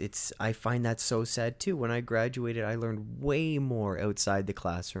 It's. I find that so sad too. When I graduated, I learned way more outside the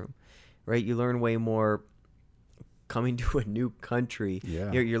classroom. Right. You learn way more coming to a new country.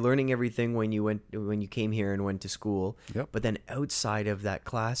 Yeah. You're learning everything when you came here and went to school. Yep. But then outside of that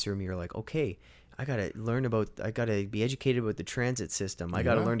classroom, you're like, okay, I got to be educated about the transit system. I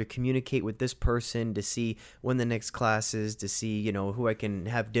got to learn to communicate with this person, to see when the next class is, to see, who I can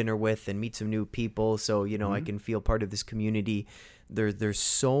have dinner with and meet some new people. So, I can feel part of this community. There's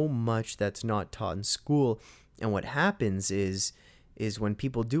so much that's not taught in school. And what happens is when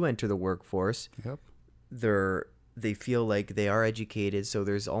people do enter the workforce, Yep. they feel like they are educated. So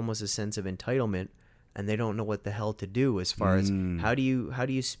there's almost a sense of entitlement, and they don't know what the hell to do as far as how do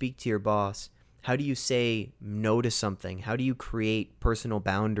you speak to your boss? How do you say no to something? How do you create personal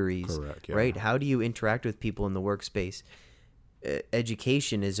boundaries? Correct, yeah. Right? How do you interact with people in the workspace?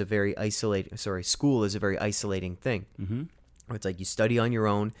 Education is school is a very isolating thing. Mm-hmm. It's like you study on your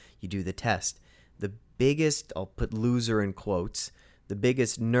own, you do the test. The biggest, I'll put loser in quotes, the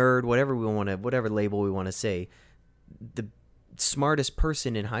biggest nerd, whatever label we want to say, the smartest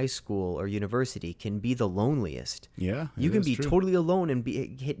person in high school or university can be the loneliest. Yeah. You can be true. totally alone and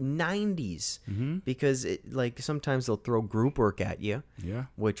hit 90s because sometimes they'll throw group work at you. Yeah.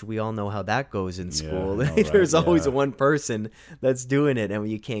 Which we all know how that goes in school. I know, right? There's always Yeah. one person that's doing it, and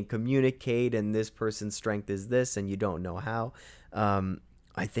you can't communicate, and this person's strength is this, and you don't know how.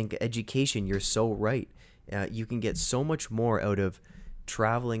 I think education, you're so right. You can get so much more out of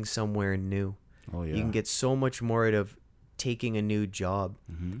traveling somewhere new. Oh yeah. You can get so much more out of taking a new job.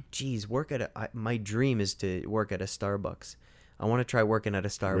 Geez, my dream is to work at a Starbucks. I want to try working at a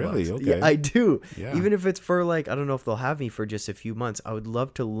Starbucks. Really? Okay. Yeah, I do. Yeah. Even if it's for I don't know if they'll have me for just a few months. I would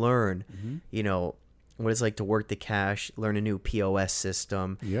love to learn, what it's like to work the cash, learn a new POS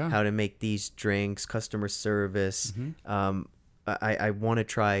system, Yeah. how to make these drinks, customer service. I want to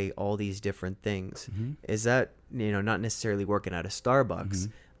try all these different things. Is that, not necessarily working at a Starbucks,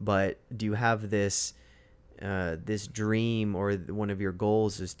 but do you have this dream, or one of your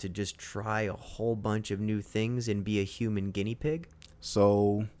goals is to just try a whole bunch of new things and be a human guinea pig?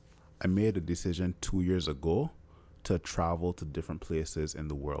 So I made a decision 2 years ago to travel to different places in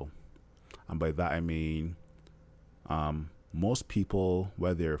the world. And by that, I mean, most people,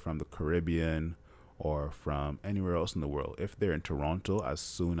 whether they're from the Caribbean or from anywhere else in the world, if they're in Toronto, as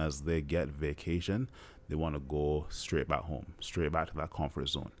soon as they get vacation, they want to go straight back home, straight back to that comfort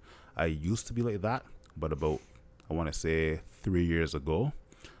zone. I used to be like that, but about, I want to say 3 years ago,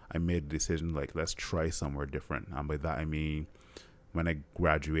 I made the decision, let's try somewhere different. And by that, I mean, when I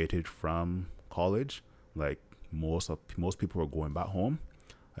graduated from college, most people were going back home.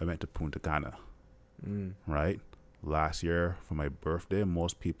 I went to Punta Cana, right? Last year for my birthday,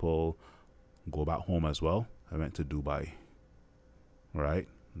 most people go back home as well. I went to Dubai, right?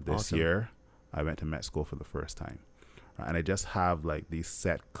 This Awesome. year, I went to Mexico for the first time. Right? And I just have these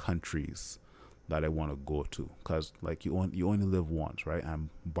set countries that I want to go to, because you only live once, right? And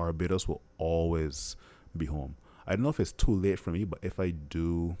Barbados will always be home. I don't know if it's too late for me, but if I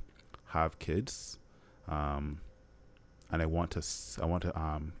do have kids, and I want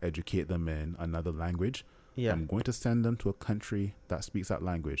to educate them in another language, I'm going to send them to a country that speaks that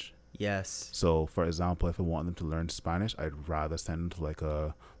language. Yes. So, for example, if I want them to learn Spanish, I'd rather send them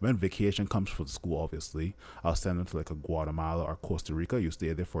to when vacation comes for the school, obviously, I'll send them to a Guatemala or Costa Rica. You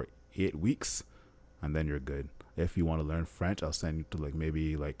stay there for 8 weeks, and then you're good. If you want to learn French, I'll send you to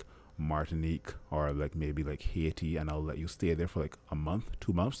maybe Martinique or maybe Haiti, and I'll let you stay there for a month,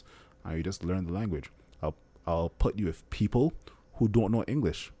 2 months. and you just learn the language. I'll put you with people who don't know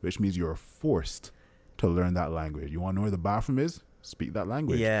English, which means you're forced to learn that language. You want to know where the bathroom is? Speak that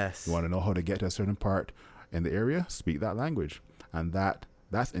language. Yes. You want to know how to get to a certain part in the area? Speak that language. And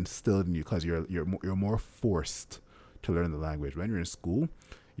that's instilled in you because you're more forced to learn the language. When you're in school,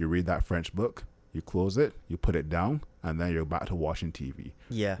 you read that French book, you close it, you put it down, and then you're back to watching TV.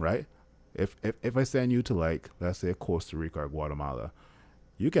 Yeah. Right? If I send you to, like, let's say Costa Rica or Guatemala,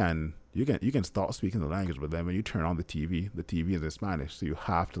 you can start speaking the language, but then when you turn on the TV is in Spanish, so you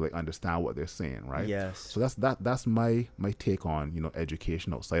have to, like, understand what they're saying, right? Yes. So that's my take on, you know,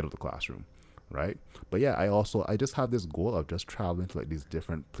 education outside of the classroom, right? But yeah, I just have this goal of just traveling to, like, these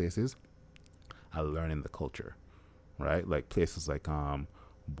different places and learning the culture, right? Like places like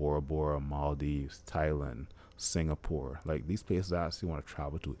Bora Bora, Maldives, Thailand, Singapore, like these places I actually want to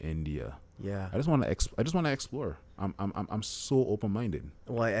travel to. India. Yeah. I just want to explore. I'm so open-minded.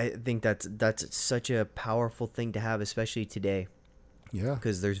 Well, I think that's such a powerful thing to have, especially today. Yeah.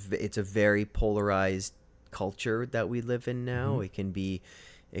 Because it's a very polarized culture that we live in now. Mm-hmm.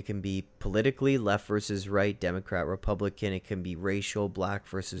 It can be politically left versus right, Democrat, Republican. It can be racial, black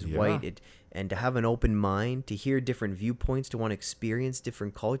versus white. And to have an open mind, to hear different viewpoints, to want to experience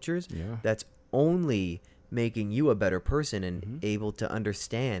different cultures, that's only making you a better person and able to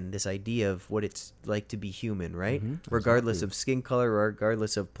understand this idea of what it's like to be human, right? Regardless of skin color,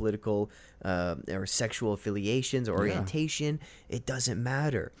 regardless of political or sexual affiliations or orientation, it doesn't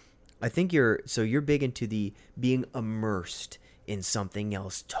matter. I think you're big into the being immersed in something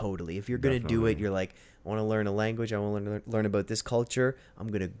else totally. If you're going to do it, you're like, I want to learn a language. I want to learn about this culture. I'm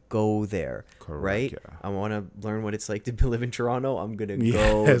going to go there. Correct, right? yeah. I want to learn what it's like to live in Toronto. I'm going to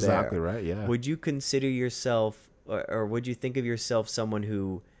go there. Exactly, right? Yeah. Would you consider yourself, or would you think of yourself someone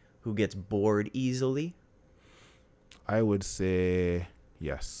who gets bored easily? I would say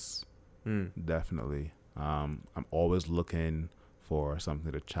yes, definitely. I'm always looking for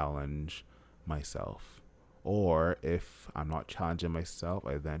something to challenge myself. Or if I'm not challenging myself,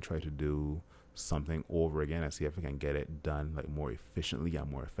 I then try to do something over again and see if I can get it done, like, more efficiently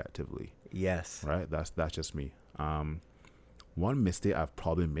and more effectively. Yes. Right? That's just me. One mistake I've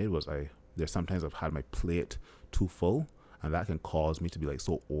probably made was there's sometimes I've had my plate too full, and that can cause me to be, like,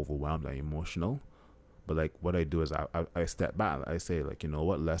 so overwhelmed and emotional. But, like, what I do is I step back. I say, like, you know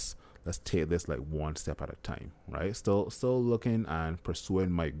what, let's take this, like, one step at a time, right? Still looking and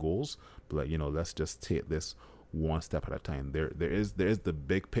pursuing my goals, but, like, you know, let's just take this one step at a time. There is the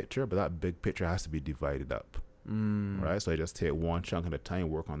big picture, but that big picture has to be divided up, right? So I just take one chunk at a time,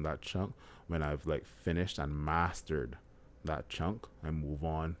 work on that chunk. When I've, like, finished and mastered that chunk, I move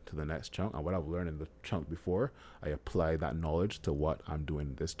on to the next chunk, and what I've learned in the chunk before, I apply that knowledge to what I'm doing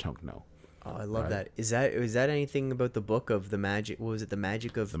in this chunk now. Oh, I love that. Is that anything about the book of the magic? What was it? The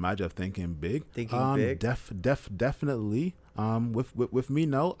magic of thinking big. Thinking big. Definitely. With me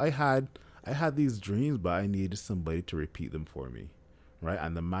now, I had these dreams, but I needed somebody to repeat them for me, right?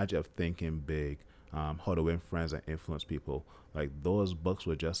 And the magic of thinking big, how to win friends and influence people. Like, those books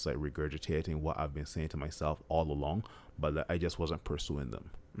were just, like, regurgitating what I've been saying to myself all along, but I just wasn't pursuing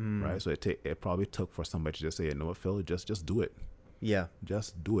them, right? So it probably took for somebody to just say, you know what, Phil, just do it. Yeah.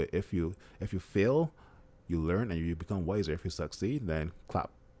 Just do it. If you fail, you learn and you become wiser. If you succeed, then pat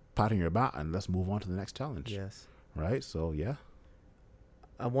on your back and let's move on to the next challenge. Yes. Right? So, yeah.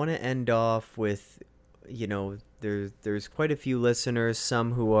 I want to end off with, you know, there's quite a few listeners,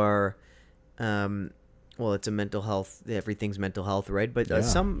 some who are, well, it's a mental health, everything's mental health, right? But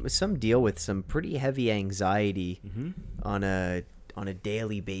some deal with some pretty heavy anxiety on a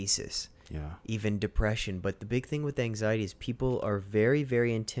daily basis. Yeah. Even depression. But the big thing with anxiety is people are very,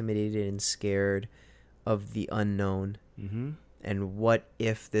 very intimidated and scared of the unknown. And what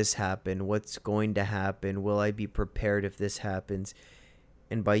if this happened? What's going to happen? Will I be prepared if this happens?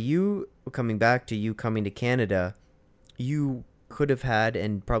 And by you coming to Canada, you could have had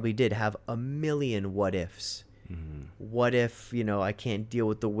and probably did have a million what ifs. What if, you know, I can't deal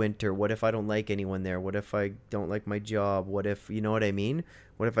with the winter? What if I don't like anyone there? What if I don't like my job? What if, you know what I mean?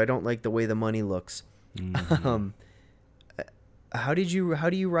 What if I don't like the way the money looks? How do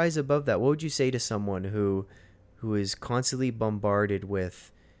you rise above that? What would you say to someone who is constantly bombarded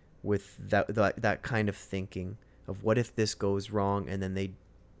with that kind of thinking of what if this goes wrong, and then they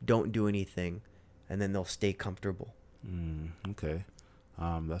don't do anything, and then they'll stay comfortable? Okay.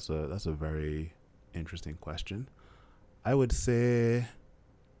 That's a very interesting question. I would say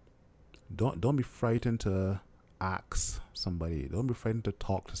don't be frightened to ask somebody. Don't be frightened to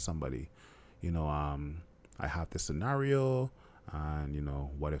talk to somebody. You know, I have this scenario, and, you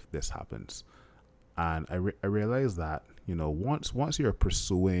know, what if this happens? And I realized that, you know, once you're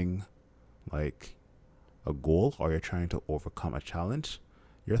pursuing like a goal or you're trying to overcome a challenge,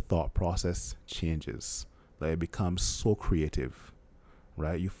 your thought process changes. Like it becomes so creative,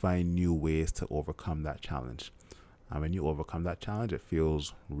 right? You find new ways to overcome that challenge. And when you overcome that challenge, it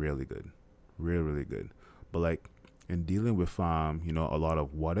feels really good. Really, really good. But like in dealing with you know, a lot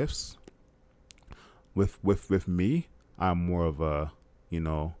of what ifs, with me, I'm more of a, you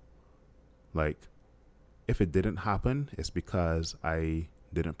know, like if it didn't happen, it's because I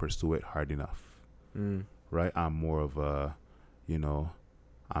didn't pursue it hard enough. Right? I'm more of a, you know,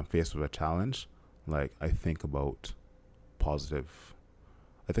 I'm faced with a challenge. Like I think about positive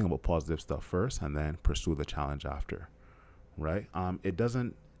stuff first and then pursue the challenge after. Right? It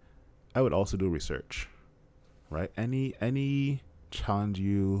doesn't, I would also do research. Right? Any challenge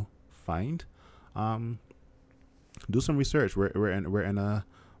you find, do some research. We're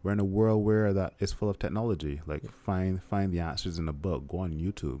in a world where that is full of technology. Like find the answers in a book. Go on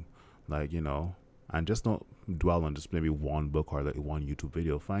YouTube, like, you know, and just don't dwell on just maybe one book or like one YouTube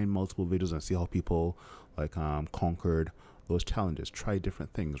video. Find multiple videos and see how people like conquered those challenges. Try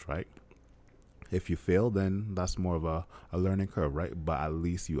different things, right? If you fail, then that's more of a learning curve, right? But at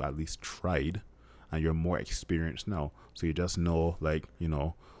least you tried, and you're more experienced now, so you just know, like, you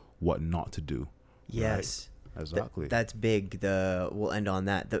know, what not to do. Yes. Right? Exactly. That's big. We'll end on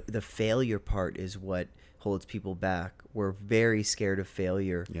that. The failure part is what holds people back. We're very scared of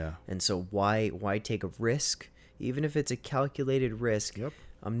failure. Yeah. And so why take a risk? Even if it's a calculated risk, Yep.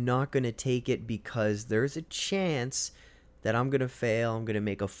 I'm not going to take it because there's a chance that I'm going to fail. I'm going to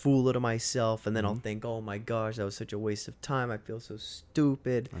make a fool out of myself. And then I'll think, oh my gosh, that was such a waste of time. I feel so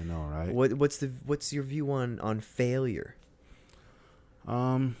stupid. I know, right? What's your view on failure?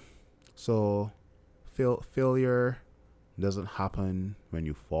 So failure doesn't happen when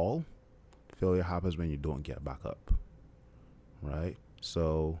you fall. Failure happens when you don't get back up. Right?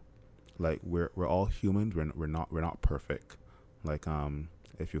 So like we're all humans. We're not perfect. Like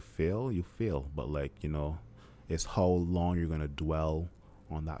if you fail, you fail. But like, you know, it's how long you're gonna dwell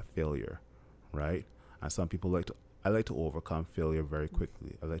on that failure, right? And some people I like to overcome failure very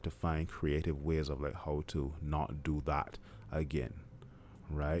quickly. I like to find creative ways of like how to not do that again,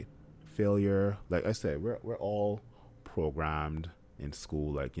 right? Failure, like I said, we're all programmed in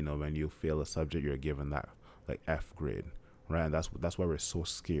school. Like, you know, when you fail a subject, you're given that like F grade, right? And that's why we're so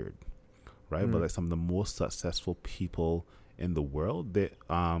scared, right? But like some of the most successful people in the world, they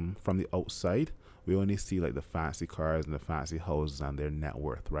from the outside, we only see like the fancy cars and the fancy houses and their net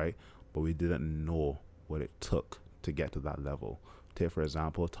worth, right? But we didn't know what it took to get to that level. Take, for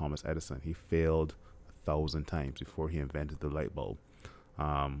example, Thomas Edison. He failed 1,000 times before he invented the light bulb.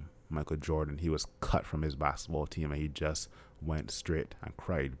 Michael Jordan, he was cut from his basketball team and he just went straight and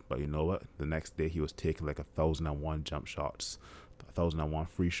cried. But you know what? The next day he was taking like 1,001 jump shots, 1,001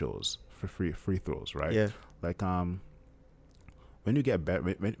 free throws, right? Yeah. Like when you get better,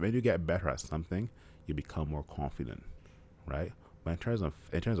 when you get better at something, you become more confident, right? But in terms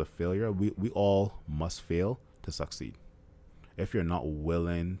of failure, we all must fail to succeed. If you're not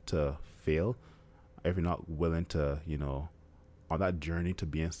willing to fail, if you're not willing to, you know, on that journey to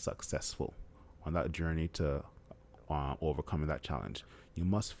being successful, on that journey to overcoming that challenge, you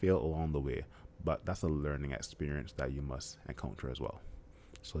must fail along the way. But that's a learning experience that you must encounter as well.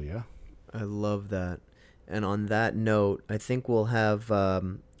 So yeah, I love that. And on that note, I think we'll have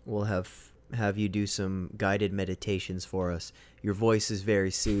you do some guided meditations for us. Your voice is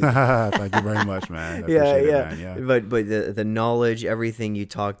very soothing. Thank you very much, man. I appreciate it, man. Yeah. But the knowledge, everything you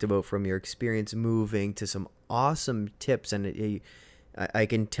talked about from your experience moving to some awesome tips, and I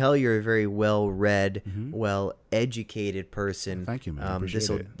can tell you're a very well-read, well-educated person. Thank you, man. I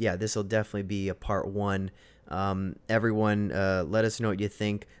appreciate it. Yeah, this will definitely be a part one. Everyone, let us know what you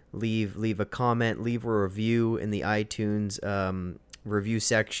think. Leave a comment, leave a review in the iTunes review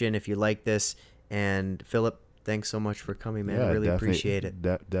section if you like this. And Philip, thanks so much for coming, man. I really appreciate it.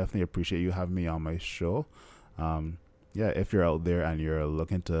 Definitely appreciate you having me on my show. If you're out there and you're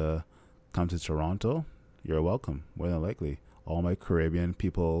looking to come to Toronto, you're welcome. More than likely, all my Caribbean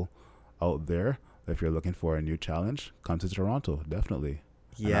people out there, if you're looking for a new challenge, come to Toronto. Definitely.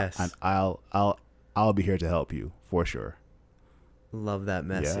 Yes. And I'll be here to help you for sure. Love that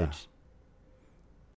message. Yeah.